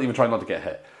hit. Doesn't even try not to get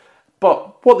hit.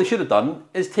 But what they should have done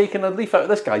is taken a leaf out of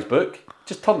this guy's book,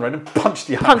 just turned around and punched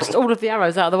the arrow. Punched all of the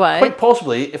arrows out of the way. Quite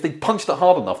possibly, if they punched it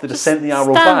hard enough, they'd have sent the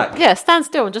arrow back. Yeah, stand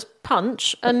still and just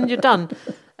punch, and you're done.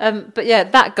 But yeah,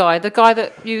 that guy, the guy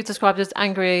that you described as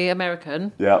angry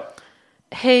American. Yeah.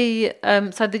 He,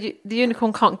 so the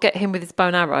unicorn can't get him with his bow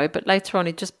and arrow, but later on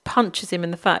he just punches him in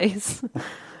the face.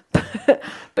 But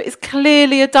it's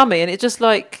clearly a dummy, and it just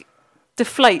like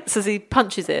deflates as he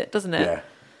punches it, doesn't it? Yeah.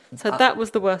 So that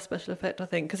was the worst special effect, I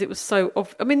think, because it was so...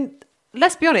 I mean,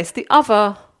 let's be honest, the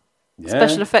other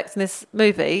special effects in this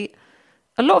movie,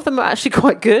 a lot of them are actually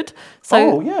quite good.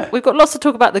 So we've got lots to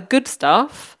talk about the good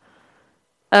stuff.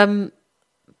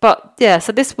 But yeah,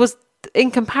 so this was,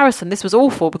 in comparison, this was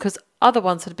awful because other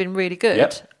ones had been really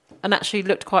good and actually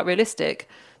looked quite realistic.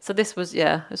 So this was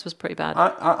pretty bad.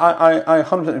 I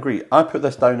 100% agree. I put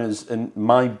this down as in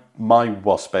my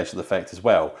worst special effect as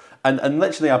well. And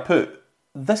literally I put...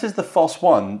 This is the first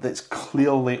one that's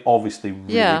clearly, obviously,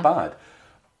 really bad.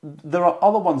 There are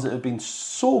other ones that have been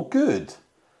so good.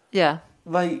 Yeah.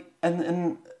 Like,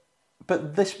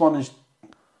 but this one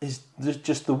is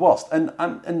just the worst.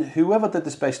 And whoever did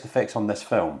the special effects on this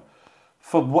film,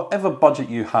 for whatever budget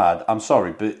you had, I'm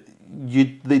sorry, but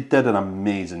they did an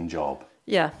amazing job.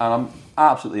 Yeah. And I'm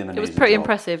absolutely an amazing job. It was pretty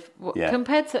impressive. Yeah.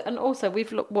 Compared to, and also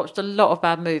we've watched a lot of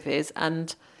bad movies,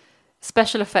 and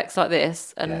special effects like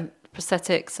this, and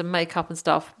prosthetics and makeup and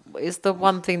stuff is the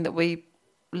one thing that we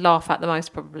laugh at the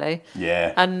most, probably.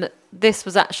 Yeah. And this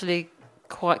was actually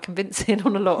quite convincing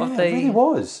on a lot of the it really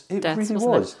was. It deaths, really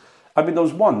wasn't was. I mean, there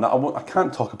was one that I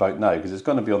can't talk about now because it's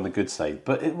going to be on the good side,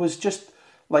 but it was just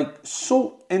like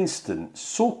so instant,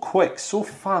 so quick, so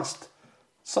fast,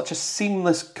 such a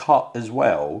seamless cut as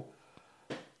well.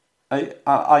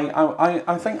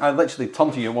 I think I literally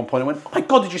turned to you at one point and went, "Oh my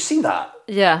God, did you see that?"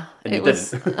 Yeah, and you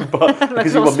didn't, but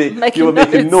because you were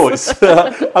making notes.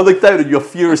 I looked down and you're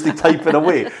furiously typing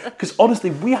away. Because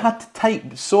honestly, we had to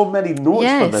type so many notes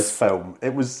for this film.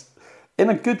 It was in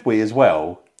a good way as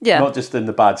well, not just in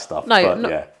the bad stuff.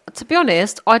 To be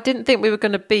honest, I didn't think we were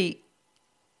going to beat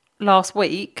last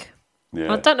week.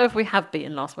 Yeah. I don't know if we have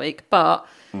beaten last week, but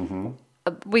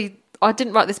I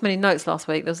didn't write this many notes last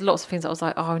week. There's lots of things that I was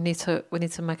like, we need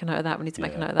to make a note of that. We need to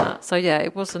make a note of that. So yeah,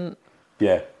 it wasn't.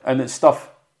 Yeah, and it's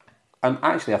stuff. And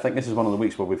actually, I think this is one of the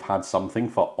weeks where we've had something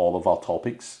for all of our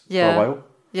topics for a while.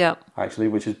 Yeah. Actually,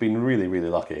 which has been really, really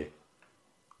lucky.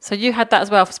 So you had that as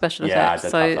well for special effects.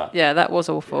 Yeah, I did have that. Yeah, that was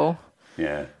awful.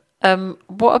 Yeah.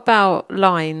 What about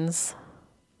lines?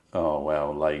 Oh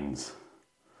well, lines.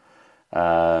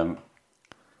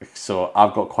 So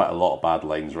I've got quite a lot of bad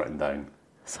lines written down.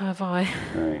 So have I.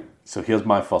 Right. So here's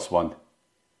my first one.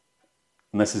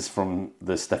 And this is from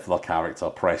the Stifler character,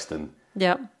 Preston.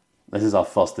 Yep. This is our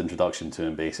first introduction to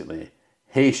him, basically.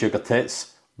 "Hey, sugar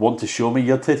tits, want to show me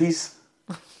your titties?"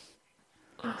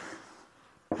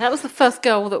 That was the first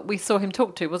girl that we saw him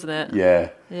talk to, wasn't it? Yeah.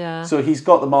 Yeah. So he's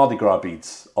got the Mardi Gras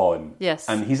beads on. Yes.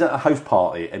 And he's at a house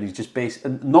party, and he's just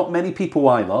not many people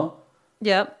either.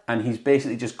 Yep. And he's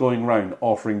basically just going round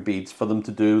offering beads for them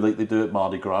to do like they do at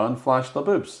Mardi Gras and flash their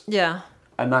boobs. Yeah.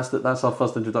 And that's our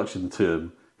first introduction to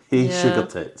him. Hey, sugar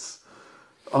tits.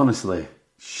 Honestly,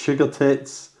 Sugar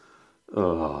tits.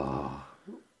 Oh,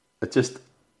 it just,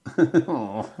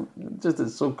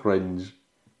 it's so cringe.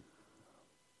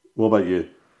 What about you?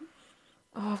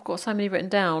 Oh, I've got so many written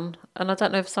down, and I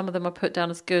don't know if some of them are put down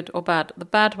as good or bad. The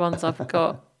bad ones I've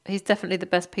got, he's definitely the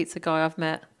best pizza guy I've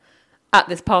met at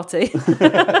this party.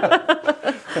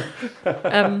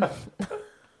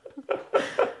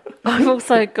 I've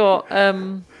also got...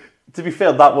 to be fair,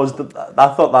 I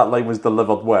thought that line was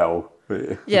delivered well.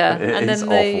 Yeah, It and is then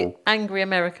the awful. angry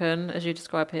American, as you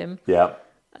describe him. Yeah.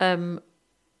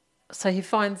 So he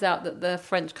finds out that the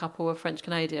French couple are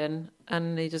French-Canadian,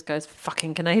 and he just goes,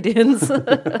 fucking Canadians. I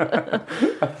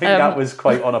think that was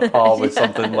quite on a par with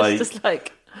something like... It's just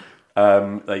like...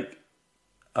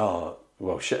 oh,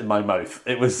 well, shit in my mouth.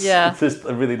 It was Yeah. just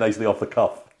really nicely off the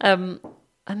cuff. And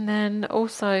then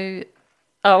also...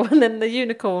 Oh, and then the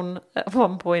unicorn at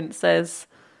one point says,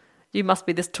 you must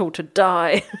be this tall to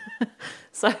die.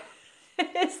 So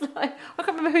it's like... I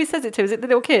can't remember who he says it to. Is it the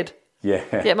little kid? Yeah.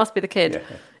 Yeah, it must be the kid.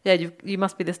 Yeah, you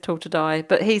must be this tall to die.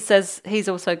 But he says he's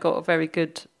also got a very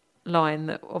good line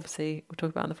that obviously we'll talk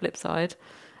about on the flip side.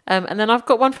 And then I've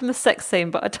got one from the sex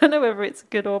scene, but I don't know whether it's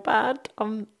good or bad. I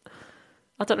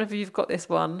don't know if you've got this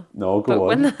one. No, go but on.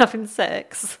 when they're having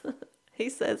sex, he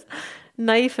says,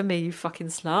 "Nay for me, you fucking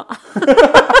slut."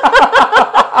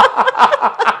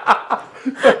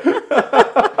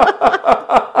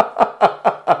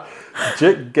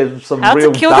 Jake gives some How to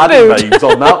real kill the daddy mood.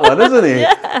 vibes on that one, isn't he?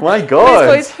 Yeah. My He's God.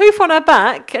 got his hoof on her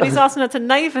back, and he's asking her to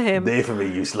neigh for him. Nay for me,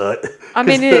 you slut. I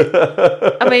mean,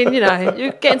 you know,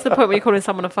 you're getting to the point where you're calling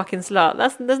someone a fucking slut.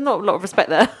 There's not a lot of respect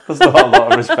there. There's not a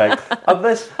lot of respect. And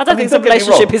this, I don't think it's a don't get me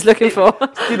relationship wrong. he's looking for.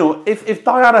 You know, if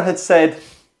Diana had said,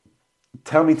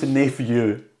 tell me to neigh for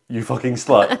you, you fucking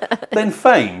slut, then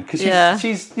fine. Because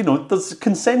she's, you know, there's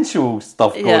consensual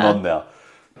stuff going on there.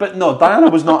 But no, Diana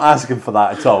was not asking for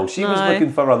that at all. She was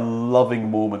looking for a loving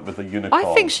moment with a unicorn.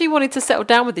 I think she wanted to settle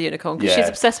down with the unicorn because she's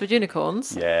obsessed with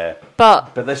unicorns. Yeah.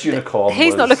 But this unicorn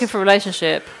he's not looking for a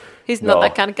relationship. He's not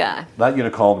that kind of guy. That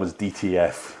unicorn was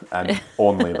DTF and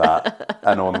only that.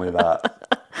 And only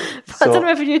that. I don't know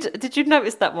if did you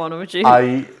notice that one or would you?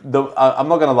 I'm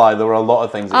not going to lie, there were a lot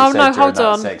of things that he said during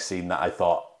that sex scene that I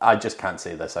thought, I just can't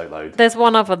say this out loud. There's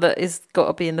one other that is got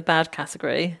to be in the bad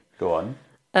category. Go on.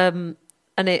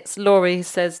 And it's Laurie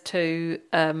says to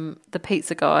the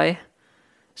pizza guy,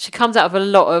 she comes out of a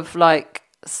lot of like,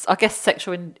 I guess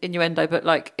sexual innuendo, but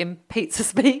like in pizza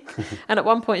speak. And at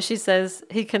one point she says,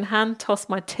 he can hand toss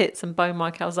my tits and bone my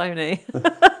calzone.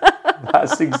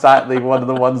 That's exactly one of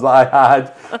the ones that I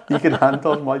had. You can hand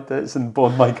on my tits and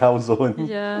bone my calzone.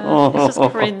 Yeah, it's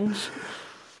just cringe.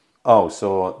 Oh,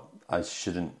 so I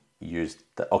shouldn't use...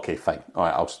 Okay, fine. All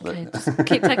right, Just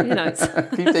keep taking your notes.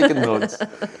 Keep taking notes.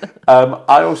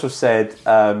 I also said,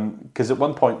 because at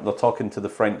one point they're talking to the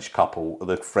French couple,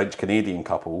 the French-Canadian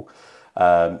couple,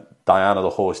 Diana,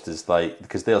 the host, is like,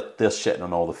 because they're shitting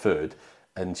on all the food,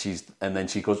 and then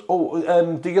she goes,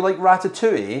 oh, do you like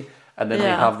ratatouille? And then they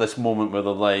have this moment where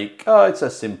they're like, oh, it's a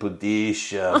simple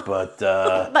dish, but...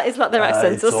 that is like their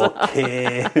accents. It's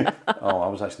okay. Oh, I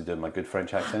was actually doing my good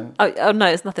French accent. Oh no,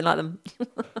 it's nothing like them.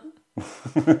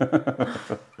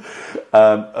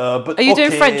 But are you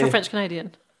doing French or French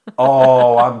Canadian?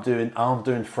 Oh, I'm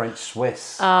doing French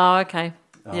Swiss. Oh, okay.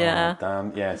 Oh, yeah.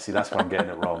 Damn. Yeah. See, that's where I'm getting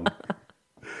it wrong.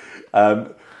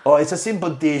 Oh, it's a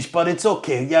simple dish, but it's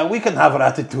okay. Yeah, we can have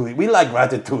ratatouille. We like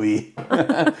ratatouille.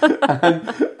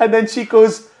 and then she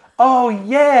goes, "Oh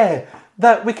yeah,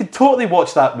 that we could totally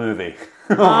watch that movie."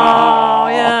 Oh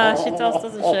yeah, she does,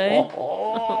 doesn't she?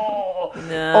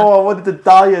 Yeah. Oh, I wanted to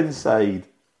die inside.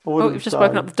 You've just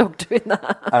woken up the dog doing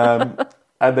that.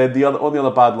 And then the only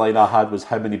other bad line I had was,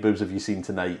 "How many boobs have you seen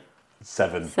tonight?"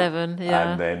 7. 7,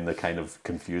 yeah. And then the kind of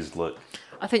confused look.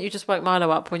 I think you just woke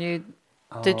Milo up when you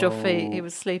did your feet. He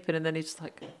was sleeping, and then he's just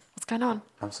like, "What's going on?"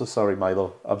 I'm so sorry,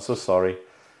 Milo. I'm so sorry.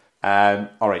 All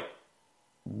right.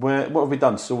 What have we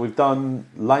done? So we've done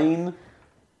line.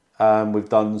 We've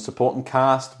done supporting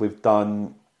cast. We've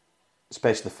done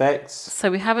special effects.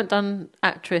 So we haven't done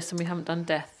actress and we haven't done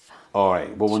death. All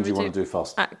right. What one do you want to do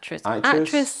first? Actress.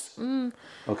 Actress.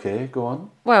 Okay, go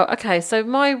on. Well, okay. So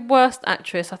my worst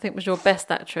actress, I think, was your best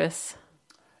actress.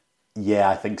 Yeah,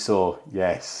 I think so.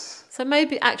 Yes. So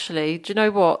maybe actually, do you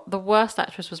know what? The worst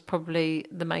actress was probably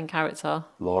the main character,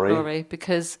 Laurie,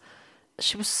 because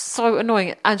she was so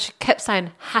annoying and she kept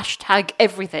saying hashtag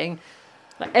everything.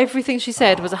 Like everything she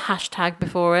said was a hashtag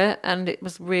before it, and it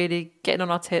was really getting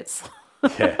on our tits.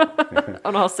 Yeah.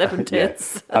 On our 7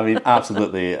 tits. Yeah. I mean,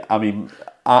 absolutely. I mean,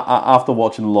 after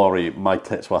watching Laurie, my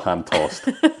tits were hand tossed.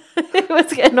 It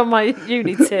was getting on my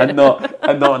uni tit. and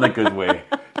not in a good way.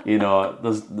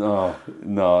 There's no.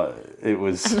 It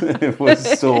was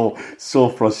so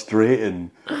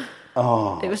frustrating.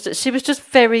 It was. She was just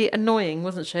very annoying,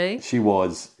 wasn't she? She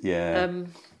was, yeah.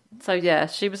 So yeah,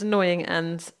 she was annoying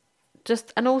and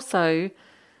also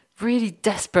really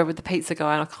desperate with the pizza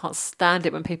guy, and I can't stand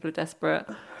it when people are desperate.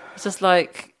 It's just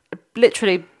like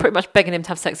literally pretty much begging him to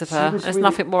have sex with her. There's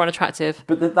nothing more unattractive.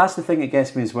 But that's the thing that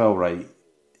gets me as well, right?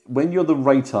 When you're the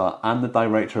writer and the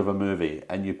director of a movie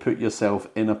and you put yourself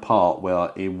in a part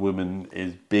where a woman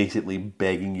is basically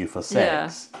begging you for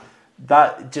sex,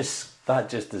 that just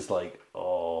is like,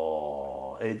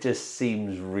 it just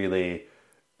seems really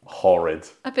horrid.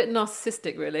 A bit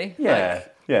narcissistic, really. Yeah.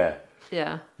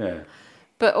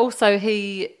 But also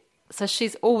so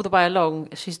she's all the way along,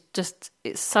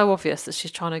 it's so obvious that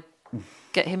she's trying to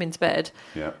get him into bed.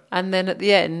 Yeah. And then at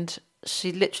the end,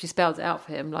 she literally spells it out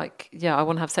for him, like, yeah, I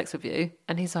want to have sex with you.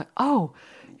 And he's like, oh,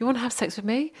 you want to have sex with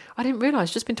me? I didn't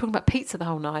realise, just been talking about pizza the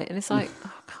whole night. And it's like,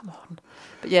 oh, come on.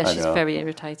 But yeah, she's very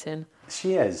irritating.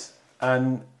 She is.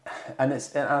 And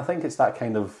I think it's that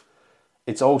kind of,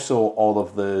 it's also all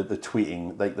of the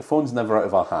tweeting, like the phone's never out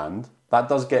of our hand. That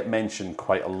does get mentioned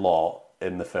quite a lot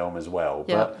in the film as well.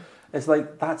 Yeah. But it's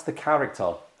like, that's the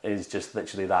character, is just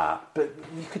literally that. But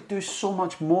you could do so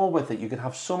much more with it. You could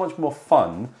have so much more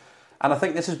fun. And I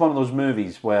think this is one of those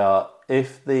movies where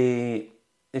if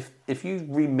you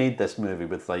remade this movie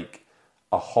with like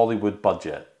a Hollywood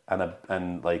budget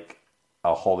and like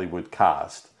a Hollywood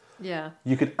cast,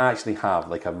 you could actually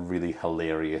have like a really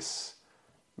hilarious,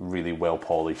 really well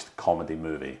polished comedy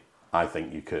movie. I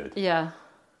think you could. Yeah.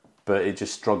 But it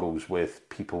just struggles with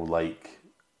people like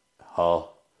her,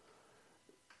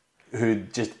 who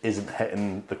just isn't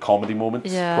hitting the comedy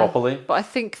moments properly. But I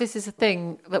think this is a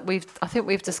thing that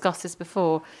we've discussed this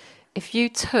before. If you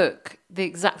took the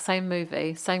exact same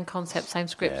movie, same concept, same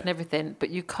script and everything, but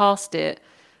you cast it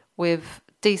with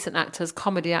decent actors,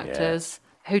 comedy actors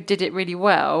who did it really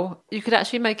well, you could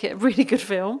actually make it a really good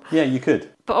film. Yeah, you could.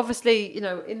 But obviously,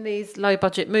 in these low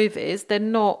budget movies, they're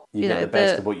not, you get the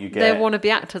best of what you get. They're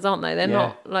wannabe actors, aren't they? They're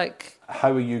not like...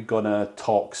 How are you going to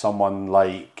talk someone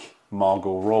like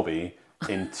Margot Robbie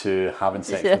into having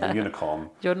sex with a unicorn?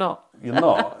 You're not. You're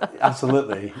not.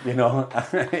 Absolutely.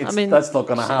 That's not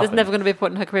going to happen. There's never going to be a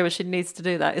point in her career where she needs to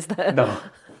do that, is there?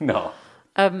 No.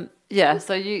 But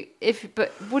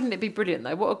wouldn't it be brilliant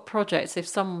though? What a project if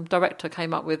some director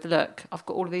came up with, look, I've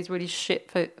got all of these really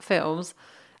shit films.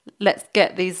 Let's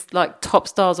get these like top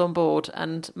stars on board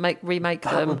and remake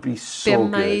them. That would be so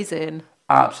amazing. Good.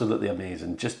 Absolutely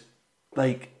amazing. Just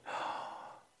like,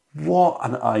 what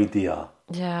an idea.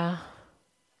 Yeah.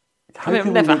 It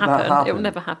will never happen. It will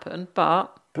never happen,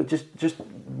 but just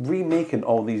remaking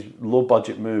all these low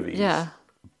budget movies. Yeah.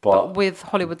 But with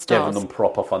Hollywood stars. Giving them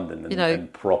proper funding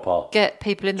and proper... Get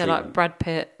people in there like Brad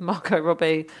Pitt, Margot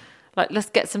Robbie. Like,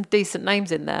 let's get some decent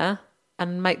names in there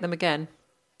and make them again.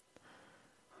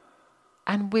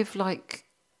 And with like...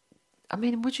 I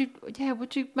mean, would you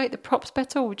make the props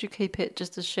better, or would you keep it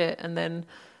just as shit and then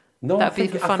that'd be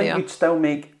even funnier? I think you'd still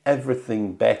make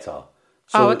everything better.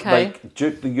 So, like,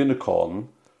 Duke the Unicorn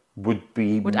would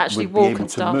actually be walk able and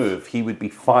to move. He would be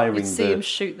firing. You'd see him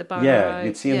shoot the bow. Yeah,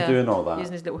 you'd see him doing all that,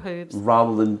 using his little hooves.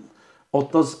 Rather than, or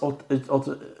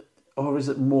is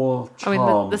it more charm?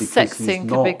 I mean, the sex scene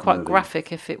could be quite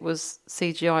graphic if it was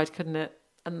CGI'd, couldn't it?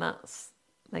 And that's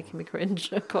making me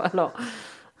cringe quite a lot.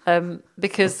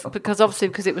 Because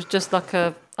it was just like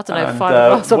a, I don't know,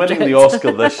 fiberglass object. Winning the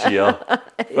Oscar this year.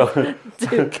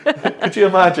 Could you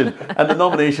imagine? And the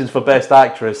nominations for Best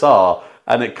Actress are,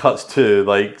 and it cuts to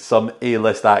like some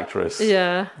A-list actress.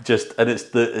 Yeah. And it's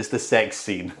the sex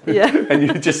scene. Yeah. And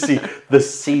you just see the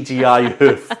CGI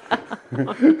hoof.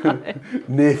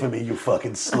 Nay for me, you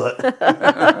fucking slut.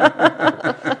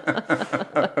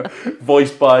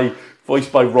 voiced by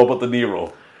Robert De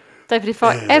Niro. David, if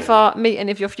I ever meet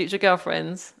any of your future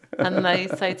girlfriends and they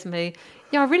say to me,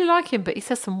 yeah, I really like him, but he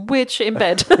says some weird shit in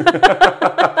bed, I'm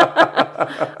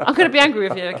going to be angry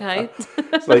with you, okay?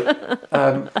 It's like,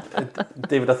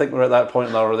 David, I think we're at that point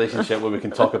in our relationship where we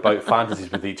can talk about fantasies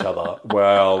with each other.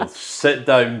 Well, sit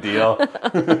down, dear.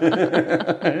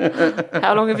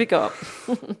 How long have you got?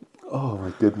 Oh,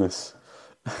 my goodness.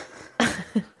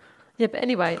 Yeah, but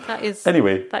anyway, that is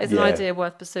an idea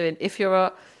worth pursuing. If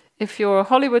you're a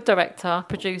Hollywood director,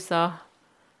 producer,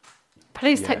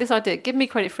 please take this idea. Give me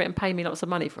credit for it and pay me lots of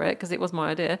money for it, because it was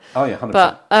my idea. Oh, yeah, 100%.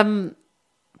 But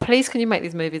please, can you make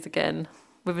these movies again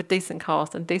with a decent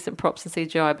cast and decent props and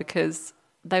CGI, because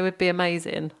they would be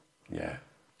amazing. Yeah.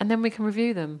 And then we can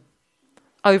review them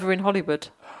over in Hollywood.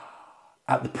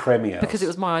 At the premiere. Because it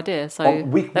was my idea, so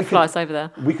they fly us over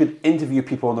there. We could interview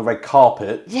people on the red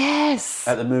carpet. Yes.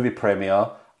 At the movie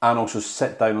premiere, and also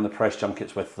sit down on the press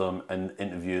junkets with them and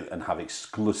interview and have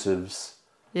exclusives.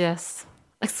 Yes.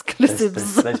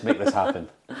 Exclusives. Let's make this happen.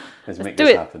 Let's make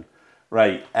this happen.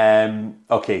 Right.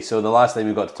 Okay, so the last thing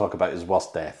we've got to talk about is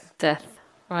worst death. Death.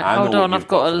 Right, hold on. I've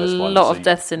got a lot of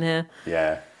deaths in here.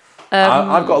 Yeah.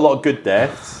 I've got a lot of good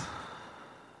deaths.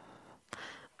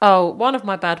 Oh, one of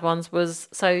my bad ones was...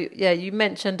 So, yeah, you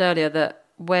mentioned earlier that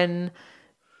when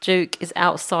Duke is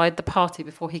outside the party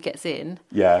before he gets in...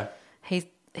 Yeah.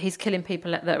 He's killing people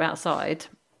that are outside.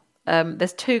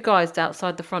 There's two guys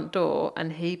outside the front door,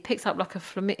 and he picks up like a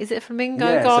flamingo. Is it a flamingo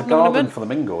garden it's a garden ornament?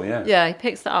 Flamingo, yeah. Yeah, he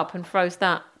picks that up and throws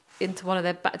that into one of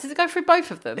their back. Does it go through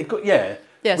both of them? Yeah.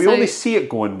 We only see it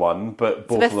go in one, but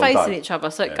both of them they're facing each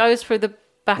other, so it goes through the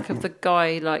back of the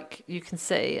guy, like you can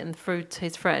see, and through to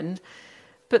his friend.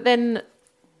 But then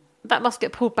that must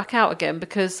get pulled back out again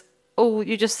because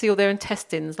you just see all their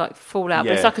intestines like fall out.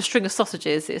 But it's like a string of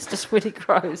sausages. It's just really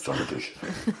gross.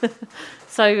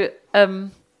 So,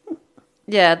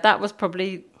 that was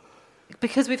probably...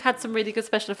 Because we've had some really good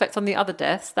special effects on the other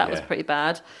deaths, that was pretty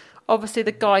bad. Obviously,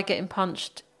 the guy getting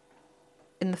punched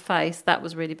in the face, that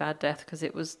was really bad death because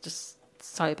it was just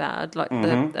so bad. Like,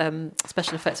 the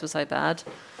special effects were so bad.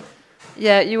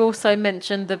 Yeah, you also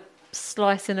mentioned the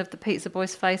slicing of the pizza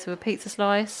boy's face with a pizza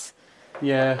slice.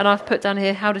 Yeah. And I've put down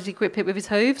here, how did he grip it with his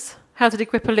hooves? How did he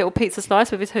grip a little pizza slice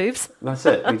with his hooves? That's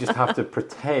it. We just have to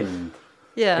pretend.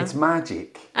 Yeah. It's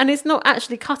magic. And it's not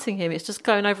actually cutting him, it's just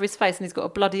going over his face and he's got a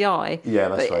bloody eye. Yeah,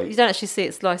 that's right. You don't actually see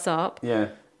it slice up. Yeah.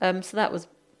 So that was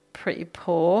pretty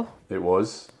poor. It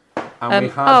was. And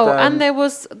we had... and there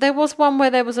was one where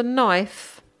there was a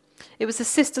knife. It was his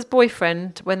sister's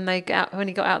boyfriend when he got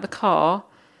out of the car.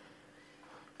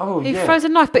 Oh, he throws a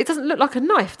knife, but it doesn't look like a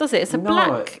knife, does it? It's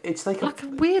black. It's like a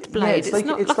weird blade.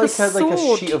 Yeah, it's like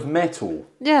a sheet of metal.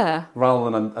 Yeah. Rather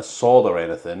than a sword or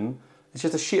anything. It's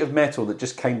just a sheet of metal that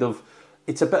just kind of...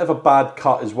 It's a bit of a bad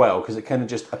cut as well, because it kind of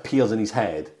just appears in his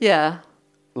head. Yeah.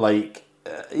 Like,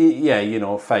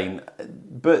 fine.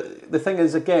 But the thing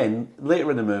is, again,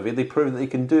 later in the movie, they prove that they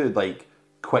can do, like,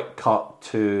 quick cut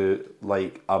to,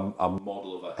 like, a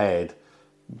model of a head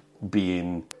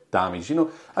being damaged.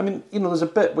 There's a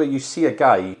bit where you see a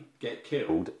guy get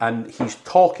killed and he's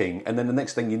talking, and then the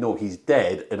next thing you know, he's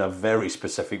dead in a very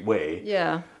specific way.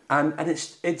 Yeah. And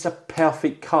it's a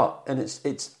perfect cut, and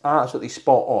it's absolutely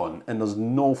spot on, and there's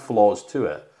no flaws to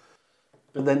it.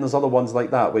 But then there's other ones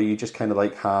like that where you just kind of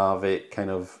like have it kind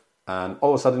of, and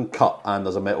all of a sudden cut, and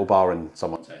there's a metal bar in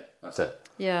someone's head. That's it.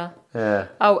 Yeah. Yeah.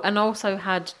 Oh, and also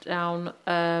had down,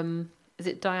 is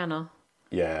it Diana?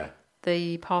 Yeah.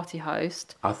 The party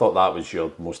host. I thought that was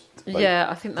your most...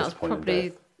 I think that was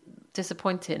probably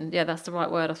disappointing. Yeah, that's the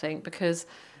right word, I think, because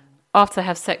after they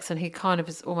have sex and he kind of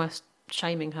is almost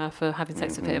shaming her for having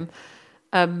sex with him,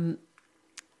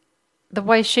 the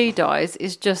way she dies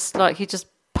is just like he just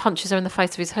punches her in the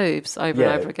face with his hooves over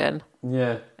and over again.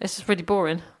 Yeah. It's just really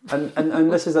boring.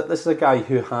 And this is a guy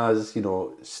who has,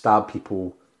 stabbed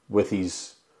people with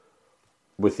his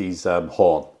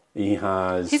horn.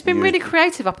 He's been really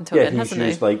creative up until then, hasn't he?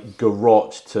 He's used like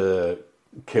garrote to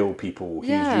kill people. He's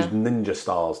used ninja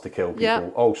stars to kill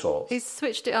people. All sorts. He's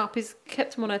switched it up. He's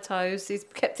kept them on their toes. He's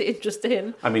kept it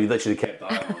interesting. I mean, he literally kept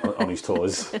that on his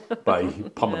toes by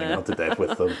pummeling her to death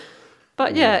with them.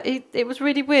 But it was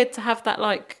really weird to have that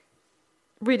like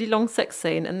really long sex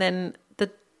scene, and then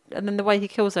the way he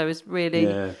kills her is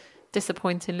really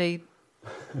disappointingly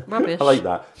rubbish. I like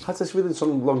that. Has this really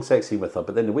long sex scene with her,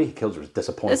 but then the way he kills her is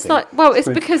disappointing. It's like, well, it's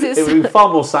because it's... It would be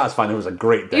far more satisfying if it was a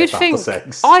great death after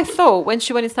sex. I thought when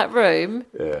she went into that room,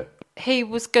 he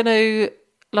was going to,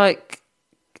 like...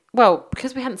 Well,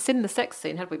 because we hadn't seen the sex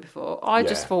scene, had we, before? I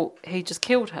just thought he just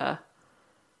killed her.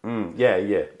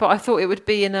 Yeah. But I thought it would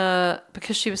be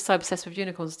because she was so obsessed with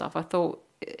unicorns and stuff, I thought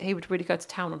he would really go to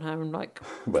town on her and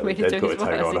really do his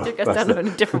worst. He did go down on her in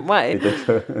a different way.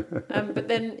 But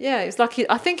then, it was like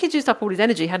I think he'd used up all his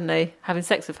energy, hadn't he, having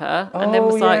sex with her, and then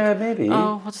was maybe.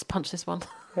 Oh, I'll just punch this one.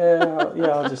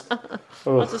 I'll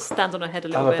just stand on her head a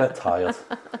little bit. I'm a bit tired.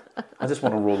 I just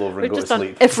want to roll over and go to sleep. We've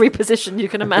just done every position you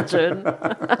can imagine.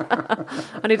 I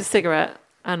need a cigarette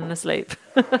and a sleep.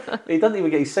 He doesn't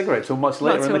even get his cigarette till much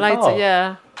later in the car.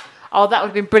 Yeah. Oh, that would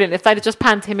have been brilliant if they'd have just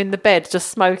panned him in the bed, just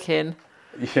smoking.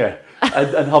 Yeah,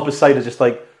 and her beside her just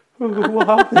like, what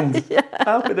happened?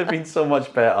 That would have been so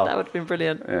much better. That would have been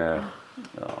brilliant. Yeah.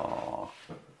 Oh.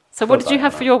 So what did you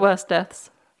have for your worst deaths?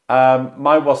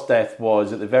 My worst death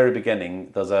was at the very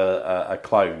beginning. There's a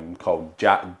clown called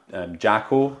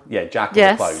Jacko. Yeah, Jacko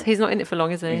the clown. Yes, he's not in it for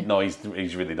long, is he? No,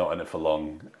 he's really not in it for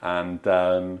long.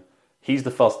 And he's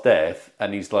the first death,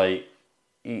 and he's like,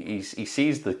 he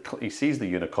sees the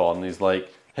unicorn, and he's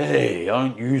like, "Hey,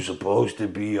 aren't you supposed to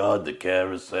be on the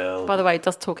carousel?" By the way, he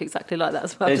does talk exactly like that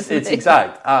as well. It's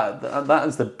exact. That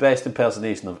is the best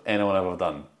impersonation of anyone I've ever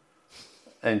done.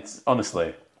 And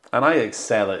honestly, and I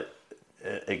excel at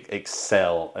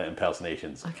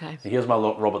impersonations. Okay. Here's my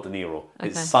Robert De Niro. Okay.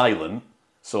 It's silent,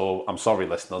 so I'm sorry,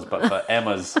 listeners, but for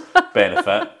Emma's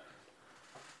benefit.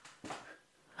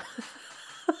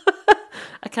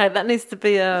 Okay, that needs to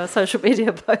be a social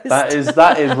media post. That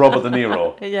is Robert De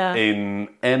Niro. Yeah. In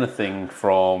anything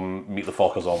from Meet the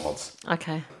Fockers onwards.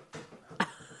 Okay.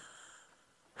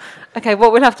 Okay,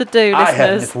 what we'll have to do, I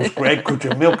have listeners... nipples, Greg. Could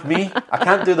you milk me? I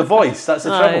can't do the voice. That's the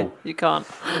trouble. No, you can't.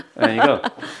 There you go.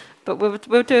 But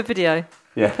we'll do a video.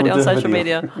 Yeah, Put it on social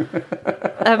media.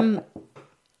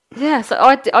 Yeah, so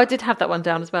I did have that one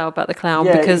down as well about the clown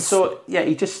because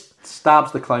he just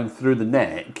stabs the clown through the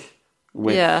neck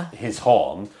with his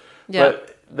horn. Yeah.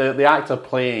 But the actor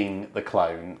playing the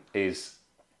clown is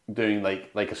doing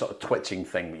like a sort of twitching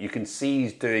thing, but you can see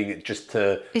he's doing it just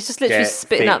to he's just literally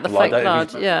spitting out the fake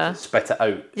blood. Yeah. Spit it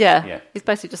out. Yeah. He's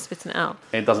basically just spitting it out.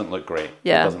 It doesn't look great.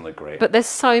 Yeah. It doesn't look great. But there's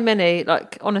so many,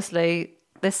 like, honestly,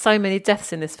 there's so many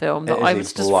deaths in this film that I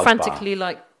was just frantically,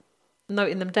 like,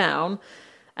 noting them down.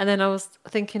 And then I was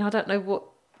thinking, I don't know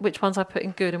which ones I put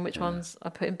in good and which ones I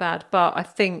put in bad. But I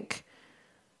think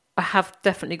I have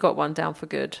definitely got one down for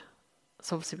good.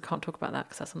 So obviously we can't talk about that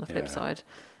because that's on the flip side.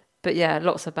 But yeah,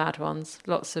 lots of bad ones.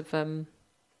 Lots of...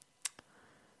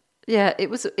 it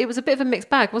was a bit of a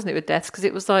mixed bag, wasn't it, with deaths? Because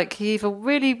it was like he either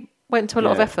really went to a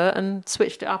lot of effort and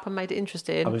switched it up and made it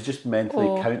interesting. I was just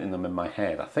mentally counting them in my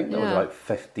head. I think there was about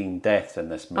 15 deaths in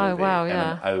this movie in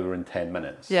an hour and 10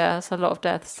 minutes. Yeah, that's a lot of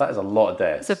deaths. That is a lot of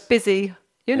deaths. It's a busy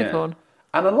unicorn. Yeah.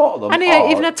 And a lot of them and he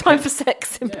even had time for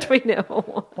sex in between it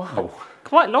all. Wow.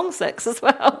 Quite long sex as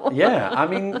well. Yeah, I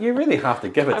mean, you really have to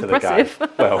give it to the guy.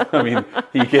 Well, I mean,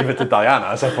 you give it to Diana,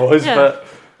 I suppose, but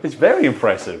it's very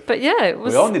impressive. But yeah, it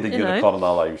was... We all need a unicorn in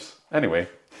our lives. Anyway.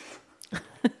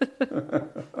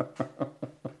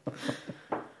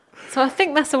 So I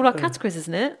think that's all our categories,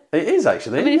 isn't it? It is,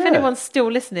 actually. I mean, if anyone's still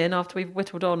listening after we've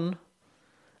whittled on...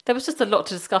 There was just a lot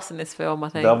to discuss in this film, I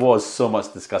think. There was so much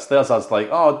to discuss. There's I was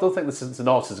like, I don't think the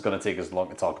synopsis is going to take us long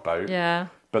to talk about. Yeah.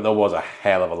 But there was a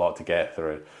hell of a lot to get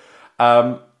through.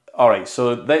 All right,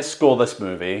 so let's score this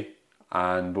movie,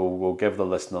 and we'll give the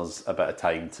listeners a bit of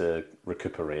time to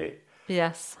recuperate.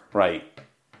 Yes. Right.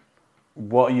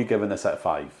 What are you giving this out of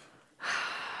 5?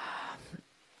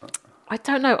 I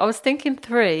don't know. I was thinking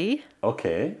 3.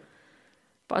 Okay.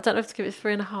 But I don't know if to give it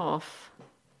 3.5.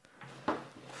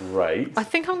 Right. I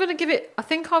think I'm going to give it... I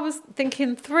think I was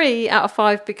thinking 3 out of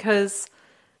 5 because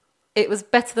it was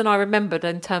better than I remembered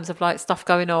in terms of like stuff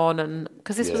going on, and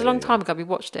because this was a long time ago we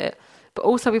watched it. But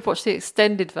also we've watched the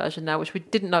extended version now, which we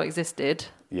didn't know existed.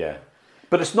 Yeah.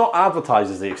 But it's not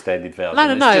advertised as the extended version.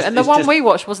 No. And the one we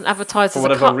watched wasn't advertised as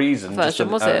a cut version,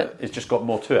 was it? It's just got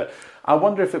more to it. I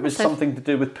wonder if it was something to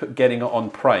do with getting it on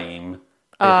Prime.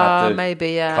 They had to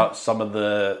maybe, cut some of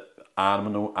the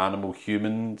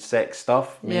animal-human sex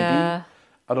stuff, maybe. Yeah.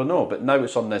 I don't know. But now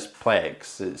it's on this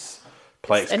Plex.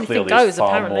 Plex clearly goes, is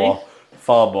far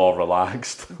more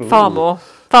relaxed. Far more.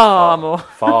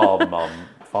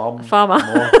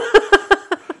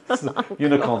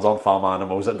 Unicorns aren't farm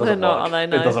animals. It doesn't work. Are they?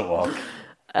 No. It doesn't work.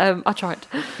 I tried.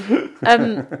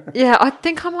 I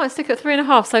think I might stick at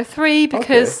 3.5. So 3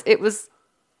 because it was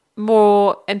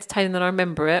more entertaining than I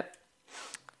remember it,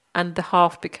 and the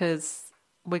half because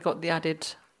we got the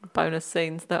added bonus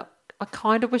scenes that I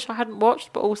kind of wish I hadn't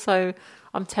watched, but also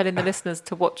I'm telling the listeners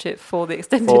to watch it for the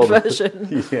extended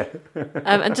version. Yeah.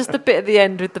 And just the bit at the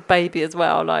end with the baby as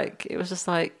well. Like, it was just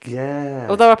like... Yeah.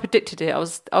 Although I predicted it, I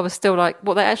was still like,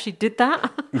 what, they actually did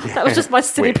that? Yeah. That was just my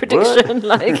silly prediction.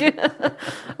 Like, I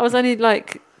was only,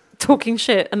 like, talking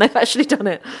shit, and they've actually done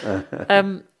it.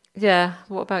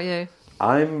 What about you?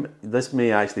 This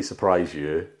may actually surprise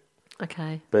you.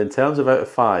 Okay. But in terms of out of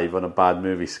 5 on a bad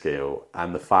movie scale,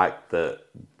 and the fact that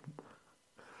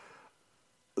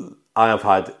I have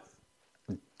had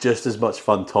just as much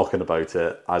fun talking about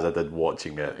it as I did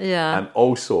watching it. Yeah. And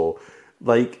also,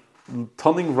 like,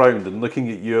 turning round and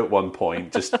looking at you at one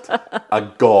point, just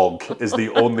agog is the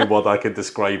only word I can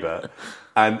describe it.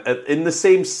 And in the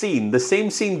same scene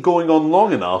going on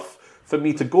long enough for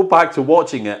me to go back to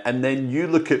watching it, and then you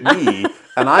look at me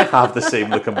and I have the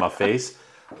same look on my face.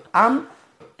 I'm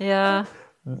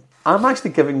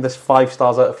actually giving this 5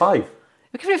 stars out of 5.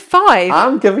 We're giving it 5.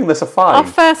 I'm giving this a 5. Our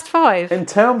first 5. In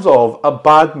terms of a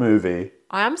bad movie.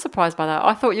 I am surprised by that.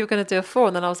 I thought you were going to do a 4,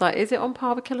 and then I was like, is it on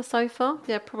par with Killer Sofa?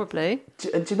 Yeah, probably.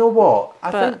 Do you know what?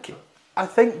 I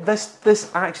think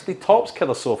this actually tops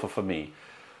Killer Sofa for me.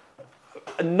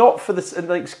 Not for this,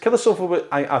 like Killer Sofa,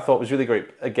 I thought was really great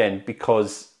again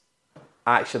because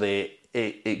actually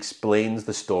it explains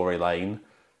the storyline.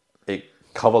 It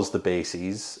covers the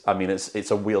bases. I mean,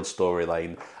 it's a weird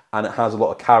storyline. And it has a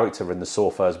lot of character in the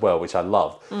sofa as well, which I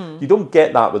love. You don't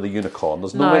get that with the unicorn.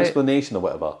 There's no explanation or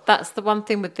whatever. That's the one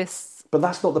thing with this. But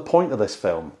that's not the point of this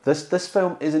film. This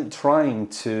film isn't trying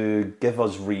to give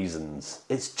us reasons.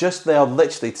 It's just there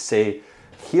literally to say,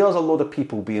 here's a load of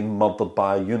people being murdered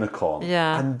by a unicorn.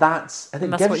 Yeah. And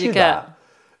it gives you that.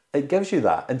 It gives you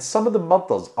that. And some of the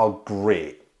murders are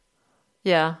great.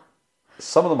 Yeah.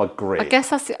 Some of them are great. I guess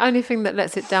that's the only thing that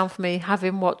lets it down for me,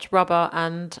 having watched Rubber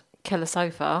and Killer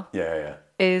Sofa. Yeah.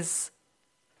 Is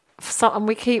and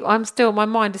my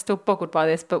mind is still boggled by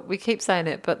this, but we keep saying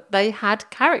it, but they had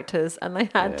characters and they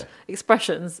had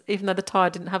expressions, even though the tire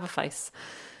didn't have a face.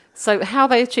 So how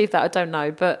they achieved that, I don't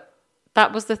know, but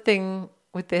that was the thing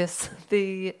with this.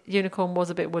 The unicorn was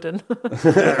a bit wooden. No,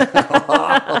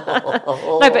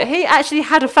 but he actually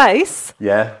had a face.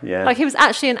 Yeah. Like he was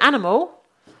actually an animal.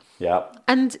 Yeah.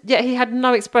 And yet he had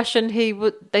no expression.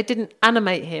 They didn't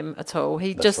animate him at all.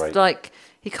 He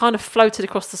kind of floated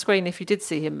across the screen if you did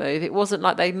see him move. It wasn't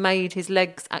like they made his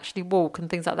legs actually walk and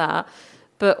things like that.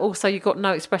 But also you got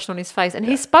no expression on his face. And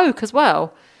he spoke as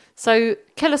well. So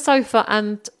Killer Sofa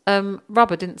and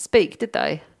Rubber didn't speak, did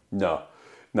they? No.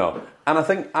 And I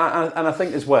think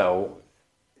as well,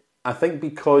 I think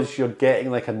because you're getting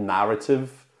like a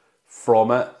narrative from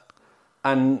it,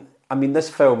 and I mean, this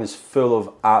film is full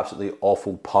of absolutely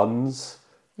awful puns.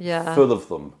 Yeah. Full of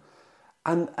them.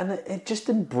 And it just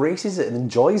embraces it and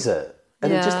enjoys it.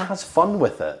 And it just has fun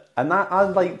with it. And I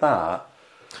like that.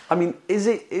 I mean,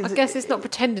 I guess it's not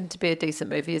pretending to be a decent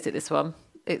movie, is it, this one?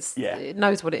 It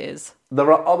knows what it is. There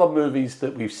are other movies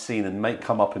that we've seen and might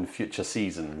come up in future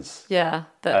seasons. Yeah.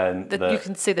 That you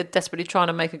can see they're desperately trying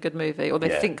to make a good movie, or they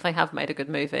think they have made a good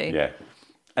movie. Yeah.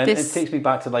 And it takes me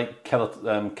back to like Killer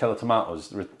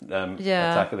Tomatoes,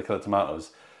 Attack of the Killer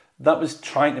Tomatoes. That was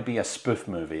trying to be a spoof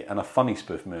movie and a funny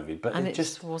spoof movie, but it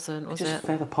just wasn't. It just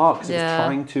fell apart because it was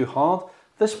trying too hard.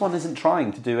 This one isn't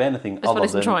trying to do anything other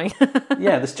than... This one isn't trying.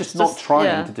 Yeah, it's just not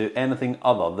trying to do anything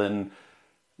other than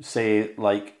say,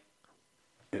 like,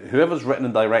 whoever's written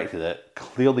and directed it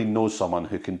clearly knows someone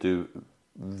who can do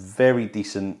very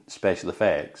decent special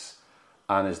effects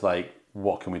and is like,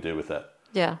 what can we do with it?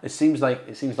 Yeah. It seems like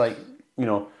you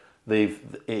know they've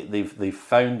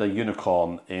found a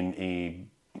unicorn in a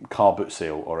car boot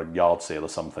sale or a yard sale or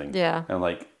something. Yeah. And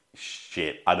like,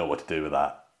 shit, I know what to do with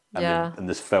that. And and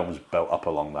this film's built up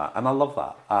along that, and I love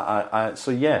that.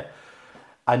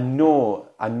 I know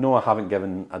I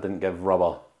didn't give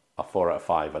Rubber a 4 out of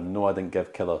 5. I know I didn't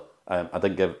give Killer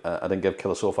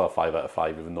Sofa a 5 out of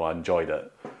 5, even though I enjoyed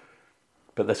it.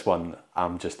 But this one,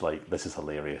 I'm just like, this is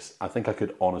hilarious. I think I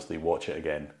could honestly watch it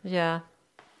again. Yeah.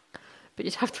 But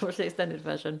you'd have to watch the extended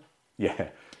version. Yeah,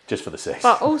 just for the sake.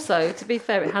 But also, to be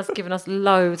fair, it has given us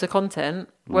loads of content.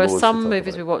 Whereas some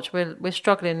movies we watch, we're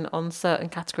struggling on certain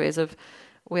categories of,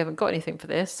 we haven't got anything for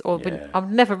this, or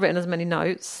I've never written as many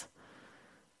notes.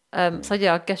 So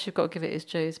yeah, I guess you've got to give it its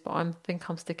dues, but I think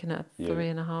I'm sticking at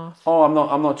 3.5. Oh, I'm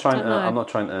not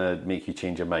trying to make you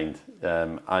change your mind.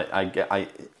 I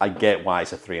get why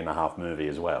it's a 3.5 movie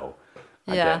as well.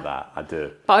 I get that, I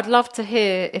do. But I'd love to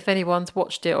hear if anyone's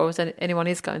watched it, or if anyone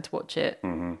is going to watch it,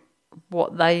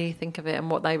 what they think of it and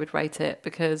what they would rate it,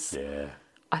 because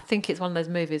I think it's one of those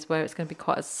movies where it's going to be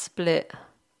quite a split.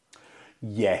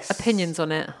 Yes. Opinions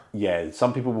on it. Yeah,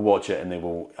 some people will watch it and they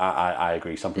will. I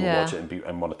agree. Some people watch it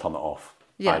and want to turn it off.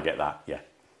 Yeah. I get that.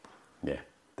 Yeah,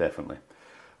 definitely.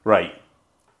 Right.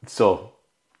 So,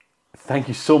 thank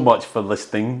you so much for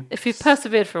listening. If you've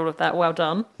persevered for all of that, well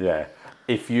done. Yeah.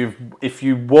 If you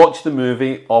watch the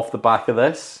movie off the back of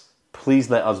this, please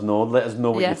let us know. Let us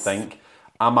know what you think.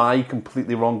 Am I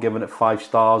completely wrong giving it 5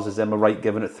 stars? Is Emma right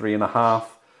giving it 3.5?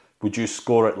 Would you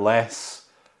score it less?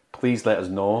 Please let us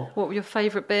know. What were your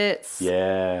favourite bits?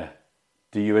 Yeah.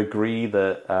 Do you agree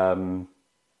that...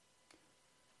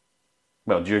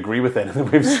 do you agree with anything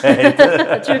we've said?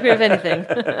 Do you agree with anything?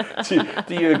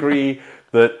 do you agree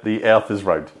that the earth is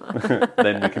round?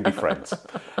 Then we can be friends.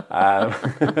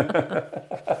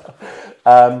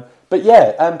 But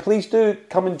yeah, please do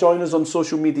come and join us on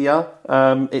social media.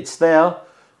 It's there.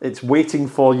 It's waiting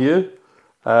for you.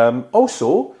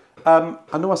 Also...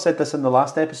 I know I said this in the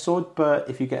last episode, but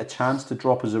if you get a chance to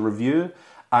drop us a review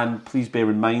And please bear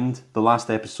in mind, the last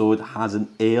episode hasn't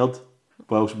aired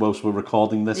whilst we're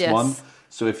recording this one.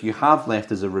 So if you have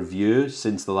left us a review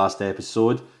since the last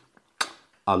episode,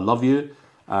 I love you.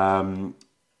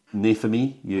 Nay for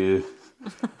me, you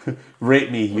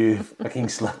rate me, you fucking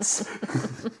sluts.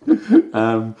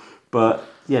 But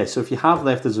yeah, so if you have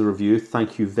left us a review,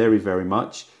 thank you very, very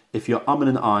much. If you're umming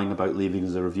and ahhing about leaving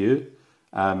us a review,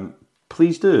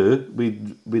 please do.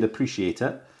 We'd appreciate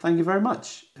it. Thank you very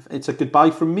much. It's a goodbye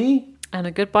from me. And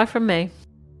a goodbye from me.